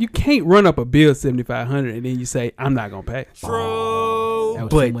 You can't run up a bill 7,500 and then you say, I'm not going to pay. True. That was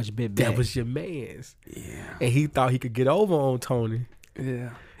But too much bit back. that was your man's. Yeah. And he thought he could get over on Tony. Yeah.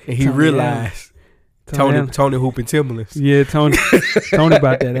 And he Tony realized Allen. Tony hooping Timberlands. Yeah, Tony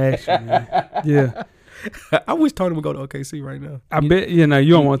about that action, man. Yeah. I wish Tony would go to OKC right now. I bet, you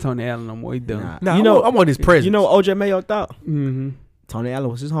don't want Tony Allen no more. He done. Nah. Nah, You know- I want his presence. You know what OJ Mayo thought? Mm-hmm. Tony Allen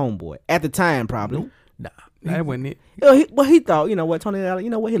was his homeboy at the time, probably. Nah. That wasn't it. He thought, you know what, Tony Allen, he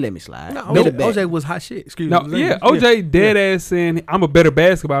let me slide. No, Made it back. OJ was hot shit. Excuse No, me. yeah, OJ dead ass saying I'm a better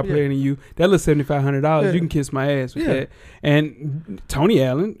basketball player than you. That little $7,500, Yeah. you can kiss my ass with Yeah. that. And Tony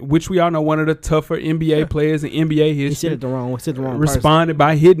Allen, which we all know one of the tougher NBA players in NBA He history, said it the wrong person. responded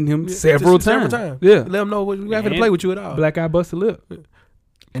by hitting him several times. Yeah, Let him know we haven't to And play with you at all. black eye busted lip.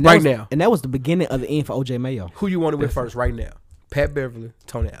 And Right that was, now. And that was the beginning of the end for OJ Mayo. Who you want to win first right now? Pat Beverly,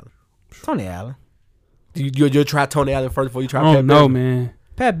 Tony Allen. Tony Allen. You'll try Tony Allen first before you try I Pat don't know, Beverly? man.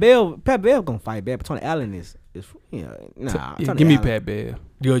 Pat Bell gonna fight bad, but Tony Allen is nah. Yeah, Tony give me Allen. Pat Bev.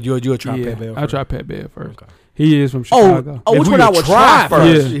 You'll try Yeah, Pat Beverly. I'll try Pat Bev first. Okay. He is from Chicago. Oh, which Who one you I would try try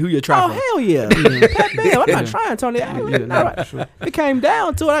first? Yeah. Who you try Oh first? hell yeah, Pat Bell. I'm not trying Tony Allen. Yeah, no, for sure. If it came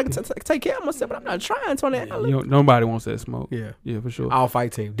down to it, I could take care of myself, but I'm not trying Tony Allen. Nobody wants that smoke. Yeah. For sure. All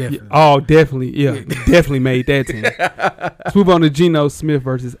fight team, definitely. Definitely. Yeah, definitely made that team. Let's move on to Geno Smith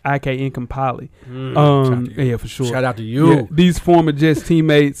versus IK Incompali. Shout out to you. Yeah, for sure. Shout out to you. Yeah, these former Jets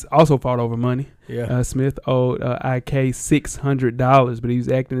teammates also fought over money. Yeah. Smith owed IK $600, but he was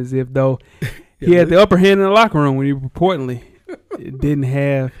acting as if though he had the upper hand in the locker room when he reportedly didn't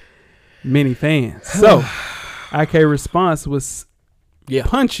have many fans. So IK response was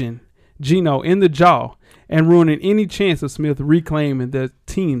punching Geno in the jaw and ruining any chance of Smith reclaiming the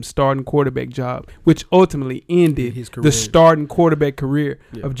team's starting quarterback job, which ultimately ended his career. the starting quarterback career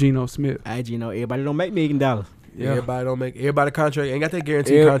of Geno Smith. Hey, Geno, everybody don't make $1 million. Yeah. Everybody contract ain't got that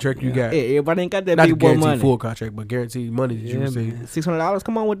guaranteed contract you got. Yeah, everybody ain't got that Not the big boy guaranteed money. full contract, but guaranteed money that you receive. $600,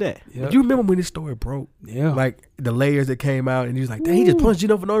 come on with that. Yep. You remember when this story broke? Yeah. Like the layers that came out, and he was like, "Dang, he just punched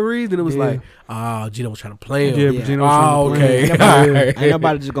Geno for no reason." It was Yeah. like, "Oh, Geno was trying to play him." Yeah, Yeah. but Geno was trying to play okay. him. Alright. Ain't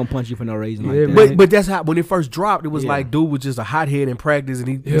nobody just gonna punch you for no reason Yeah, like that. man. But that's how when it first dropped, it was Yeah. like dude was just a hothead in practice, and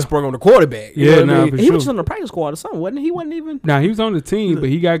he Yeah. sprung on the quarterback. You Yeah, know what I nah, mean? for He sure. was just on the practice squad or something, wasn't he? He wasn't even. Nah, he was on the team, but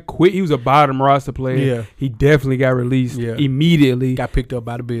he got quit. He was a bottom roster player. Yeah. He definitely got released Yeah. immediately Got picked up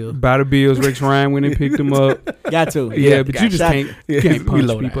by the Bills. by the Bills. Rex Ryan went and picked him up. Got to. Yeah, but you just shot. can't Yeah. punch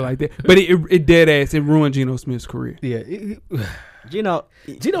Reload people that. like that. But it dead ass. It ruined Geno Smith's career Yeah, Geno,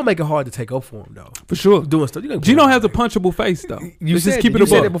 Geno make it hard to take up for him though. for sure. Doing stuff. You Geno has a punchable face though. You Let's said just keep it. it You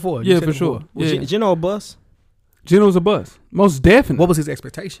said above. it before. You Yeah, said for it sure. before. Yeah. Geno a bus. Geno's a bust. Most definitely. What was his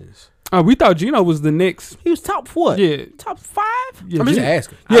expectations? We thought Geno was the next. He was top what? Yeah. Top 5. Yeah, I'm just Geno-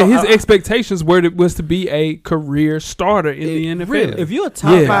 asking. Yeah, his expectations was to be a career starter in the NFL. really? If you're a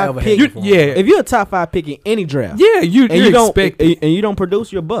top Yeah. 5 pick, if you're a top 5 pick in any draft, Yeah, you don't expect and you don't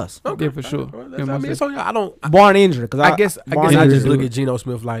produce, you're a bust. yeah, for sure. Well, Yeah, that's- I most mean, it's on y'all. I don't. Barring injury, because I guess I barring just injury. look at Geno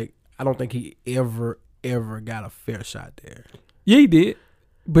Smith like I don't think he ever got a fair shot there. Yeah, he did.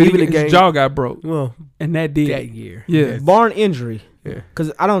 But Even the his game- jaw got broke, Well, and that did. that year. Yeah. barring injury, Yeah.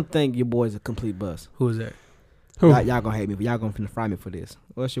 because I don't think your boy's a complete bust. Who is that? Who? Y'all gonna hate me, but y'all gonna finna fry me for this.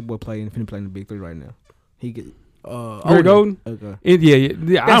 What's your boy playing? Finna play in the Big 3 right now. He get Greg Oden? okay.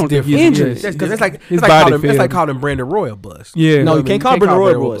 Yeah. I That's don't think he's different. Injuries. That's because that's like his that's like body calling, that's like failed. calling Brandon Roy a bust. Yeah. No, I you mean, can't call Brandon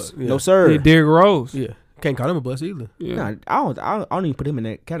Roy a bust. Yeah. No sir. Yeah, Derrick Rose. Yeah, can't call him a bust either. Yeah. Nah, I don't even put him in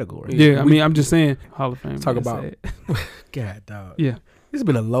that category. Yeah, I mean, I'm just saying, Hall of Fame. Talk that's about- sad. God, dog. Yeah. This has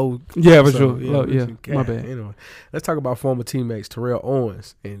been a low. Yeah, for episode. sure. Low, yeah, God, my bad. Anyway, let's talk about former teammates Terrell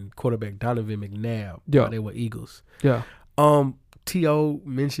Owens and quarterback Donovan McNabb. Yeah. While they were Eagles. Yeah. T.O.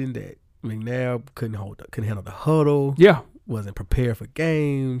 mentioned that McNabb couldn't handle the huddle. Yeah. Wasn't prepared for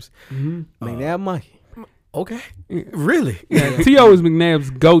games. Mm-hmm. McNabb monkey. Okay, really? T.O. is McNabb's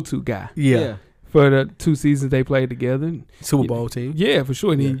go-to guy Yeah. for the 2 seasons they played together. Super Bowl team. Yeah, for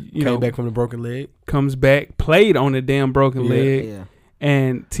sure. And Yeah. he, Came back from the broken leg. comes back, played on a damn broken Yeah. leg, Yeah.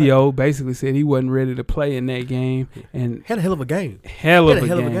 and T.O. basically said he wasn't ready to play in that game. And Had a hell of a game. hell Had of a a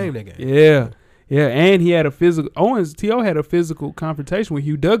hell game. of a game that game. Yeah. Yeah, and he had a physical. T.O. had a physical confrontation with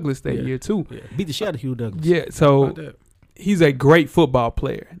Hugh Douglas that Yeah. year too. Yeah. Beat the shit out of Hugh Douglas. Yeah, How so about that? he's a great football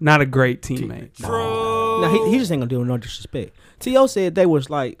player, not a great teammate. Now he just ain't gonna do no disrespect. T.O. said they were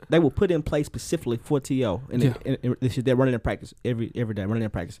put in place specifically for T.O. and they said they're running in practice every day, running in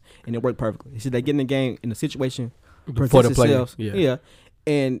practice, and it worked perfectly. He said they get in the game in the situation Before the presents play. itself. Yeah.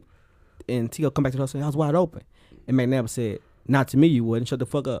 and T.O. come back to us and say I was wide open, and McNabb said, "Not to me, you wouldn't. Shut the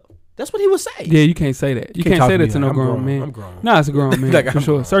fuck up." That's what he was saying. Yeah, you can't say that. You can't talk say to that me to no like I'm grown man. I'm grown. No, it's a grown man Like, for I'm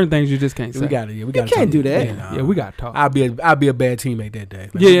sure. grown. Certain things you just can't say. We got it. Yeah, we You can't do that. Yeah, we got to talk. I'll be a bad teammate that day.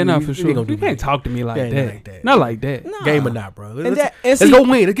 Like, Yeah, no, we for ain't sure. gonna do You can't that. talk to me like Ain't that. like that. Not like that. Nah. Game or not, bro. And Let's see- go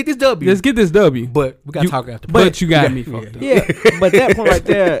win. Let's get this W. Let's get this W. But we got to You- talk after. But you got Yeah, me yeah. fucked up. Yeah, but that point right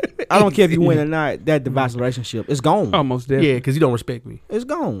there, I don't care if you win or not. That divides the relationship. It's gone. Almost there. Yeah, because you don't respect me. It's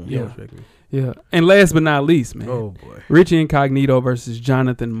gone. You don't respect me. Yeah. And last but not least, man. Oh boy. Richie Incognito versus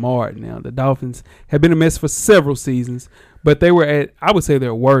Jonathan Martin. Now, the Dolphins have been a mess for several seasons, but they were at, I would say,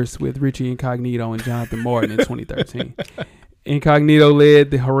 their worst with Richie Incognito and Jonathan Martin in 2013. Incognito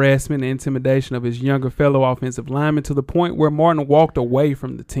led the harassment and intimidation of his younger fellow offensive lineman to the point where Martin walked away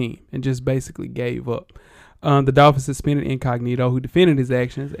from the team and just basically gave up. The Dolphins suspended Incognito, who defended his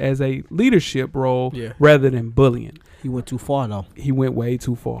actions as a leadership role rather than bullying. He went too far though. He went way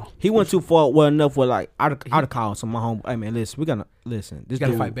too far. He went too far. Well enough where like I'd have called some of my home. Hey man, listen, we gotta listen. This You got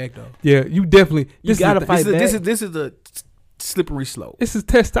to dude- fight back though. Yeah, you definitely. You gotta the- fight back. This is the slippery slope. This is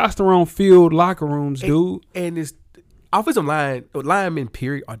testosterone filled locker rooms, dude. And it's offensive linemen,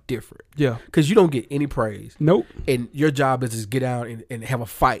 period, are different. Yeah. Because you don't get any praise. Nope. And your job is to get out and have a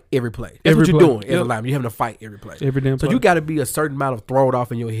fight every play. That's Every what you're play. doing as a lineman. You're having a fight every play. Every damn So play. you got to be a certain amount of thrown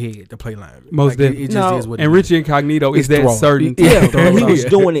off in your head to play lineman. Most Like, definitely. it just is what it and is. Richie Incognito is It's that thrown. certain. Yeah. thrown He off. was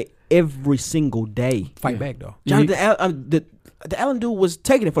doing it every single day. Fight back, though. Jonathan, the Allen dude was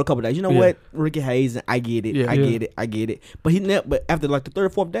taking it for a couple of days. You know Yeah. what? Ricky Hayes, I get it. Yeah. I get it. But but after like the third or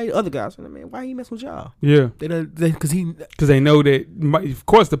fourth day, the other guys said, man, why he messing with y'all? Yeah. Because Because they know that, of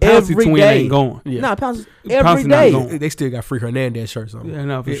course, the Pouncey Every twin day. ain't going. Yeah. Nah, Pouncey Pouncey every not day. going. they still got Free Hernandez shirts on. Yeah,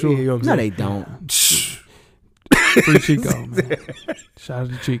 no, for Yeah, sure. you know what I'm No, saying? they don't. Free Chico, man. Shout out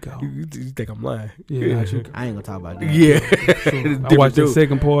to Chico. You think I'm lying? Yeah, nah, Chico. I ain't gonna talk about that. Yeah. I watched the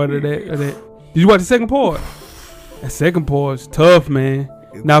second part of that. Did you watch the second part? That second part's tough, man.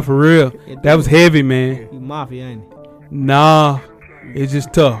 Not for real. That was heavy, man. You mafia, ain't he? Nah, it's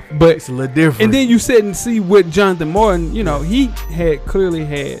just tough. But It's a little different. and then you sit and see with Jonathan Martin, you know, he clearly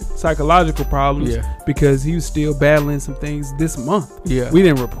had psychological problems Yeah. because he was still battling some things this month. Yeah. We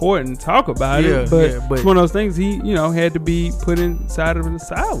didn't report and talk about Yeah, it, but yeah, but- it's one of those things he, had to be put inside of an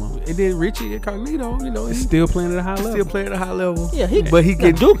asylum. And then Richie Incognito, He's he's still playing at a high level. still playing at a high level. Yeah, he. But he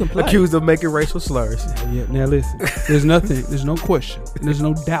get Duke can play. accused of making racial slurs. Yeah, now listen, there's no question, there's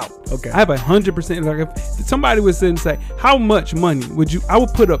no doubt. Okay. I have 100%. Like if somebody would sit and say, how much money would you? I would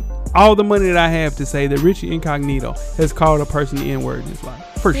put up all the money that I have to say that Richie Incognito has called a person the N-word in his life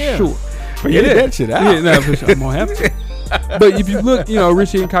for sure. Forget that shit out. Yeah, no, for sure. I'm gonna have to. But if you look,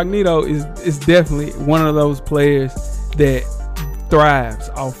 Richie Incognito is definitely one of those players that thrives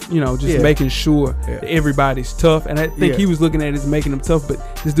off, just Yeah. making sure Yeah. that everybody's tough. And I think Yeah. he was looking at it as making them tough, but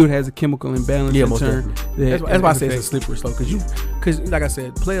this dude has a chemical imbalance Yeah, in most turn. definitely. That That's why I say it's a affects- slippery slope. Because like I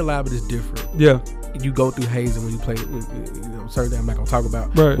said, player lineman is different. Yeah, You go through hazing when you play, certain things I'm not gonna talk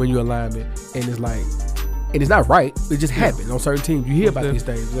about Right. when you're a lineman, and it's like, and it's not right. It just happens on certain teams. You hear about Yeah. these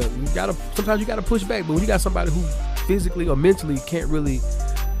things. Sometimes you gotta push back, but when you got somebody who physically or mentally can't really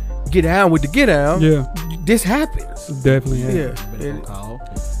get down with the get down, yeah, this happens. definitely. Yeah, Better call.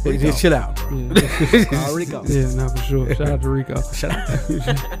 Just chill out, bro. Yeah. Call Rico. Yeah, no, for sure. Shout out to Rico. Shut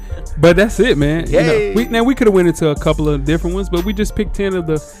up. But that's it, man. Yay. We could have went into a couple of different ones, but we just picked 10 of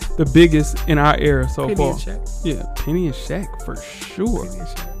the biggest in our era so Penny far. and Shaq. Yeah, Penny and Shaq for sure. Penny and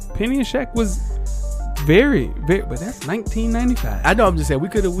Shaq. Penny and Shaq was very, very, but that's 1995. I know. I'm just saying we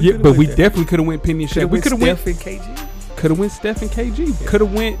could have. Yeah, but we definitely could have went Penny and Shaq. We could have went Steph and KG. Could have went Steph and KG.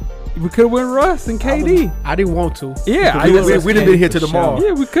 We could have went Russ and KD. I didn't want to. Yeah, we didn't been here to the mall.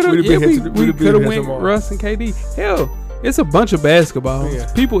 Yeah, we could have. We'd Yeah, have been here to the- we we'd have been could have here went tomorrow. Russ and KD. Hell, it's a bunch of basketball. Yeah.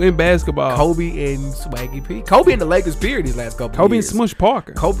 People in basketball. Kobe and Swaggy P. Kobe in the Lakers period these last couple. Kobe and years. Smush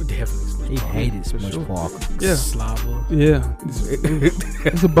Parker. Kobe definitely. He hated Smush Parker. Yeah. Slava. Yeah,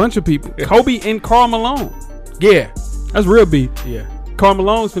 it's a bunch of people. Kobe and Karl Malone. Yeah. That's real beef. Yeah. Karl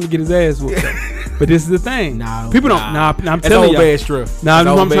Malone's finna get his ass whooped. But this is the thing. Nah, People don't. Nah, I'm That's telling old you. man strip. Nah, That's that's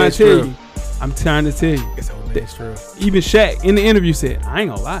what old I'm trying man to tell strip. you. I'm trying to tell you. It's old man strip. Even Shaq in the interview said, "I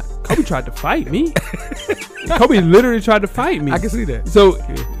ain't gonna lie. Kobe tried to fight me. Kobe literally tried to fight me." I can see that. So,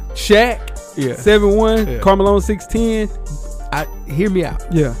 Shaq, Yeah. 7'1", Yeah. Karl Malone 6'10". Hear me out.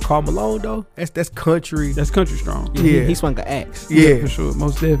 Yeah, Karl Malone though, that's country. that's country strong. Yeah. He swung an axe. Yeah. For sure,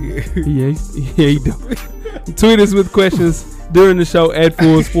 most definitely. Yeah, he do. Tweet us with questions during the show at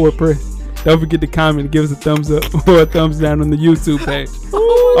Full Sport Press. Don't forget to comment and give us a thumbs up or a thumbs down on the YouTube page.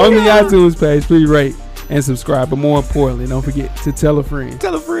 On the iTunes page, please rate and subscribe. But more importantly, don't forget to tell a friend.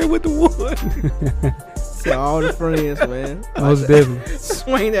 Tell a friend with the wood. To all the friends, man. Most definitely.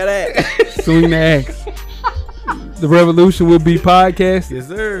 Swing that axe. Swing the axe. The revolution will be podcast. Yes,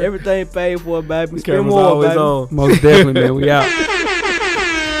 sir. Everything paid for, baby. Spend Camera's more, always baby. on. Most definitely, man. We out.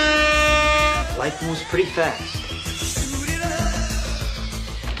 Life moves pretty fast.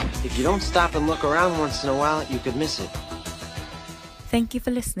 If you don't stop and look around once in a while, you could miss it. Thank you for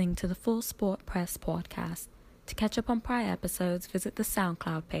listening to the Full Sport Press podcast. To catch up on prior episodes, visit the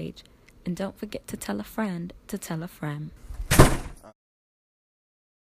SoundCloud page. And don't forget to tell a friend to tell a friend.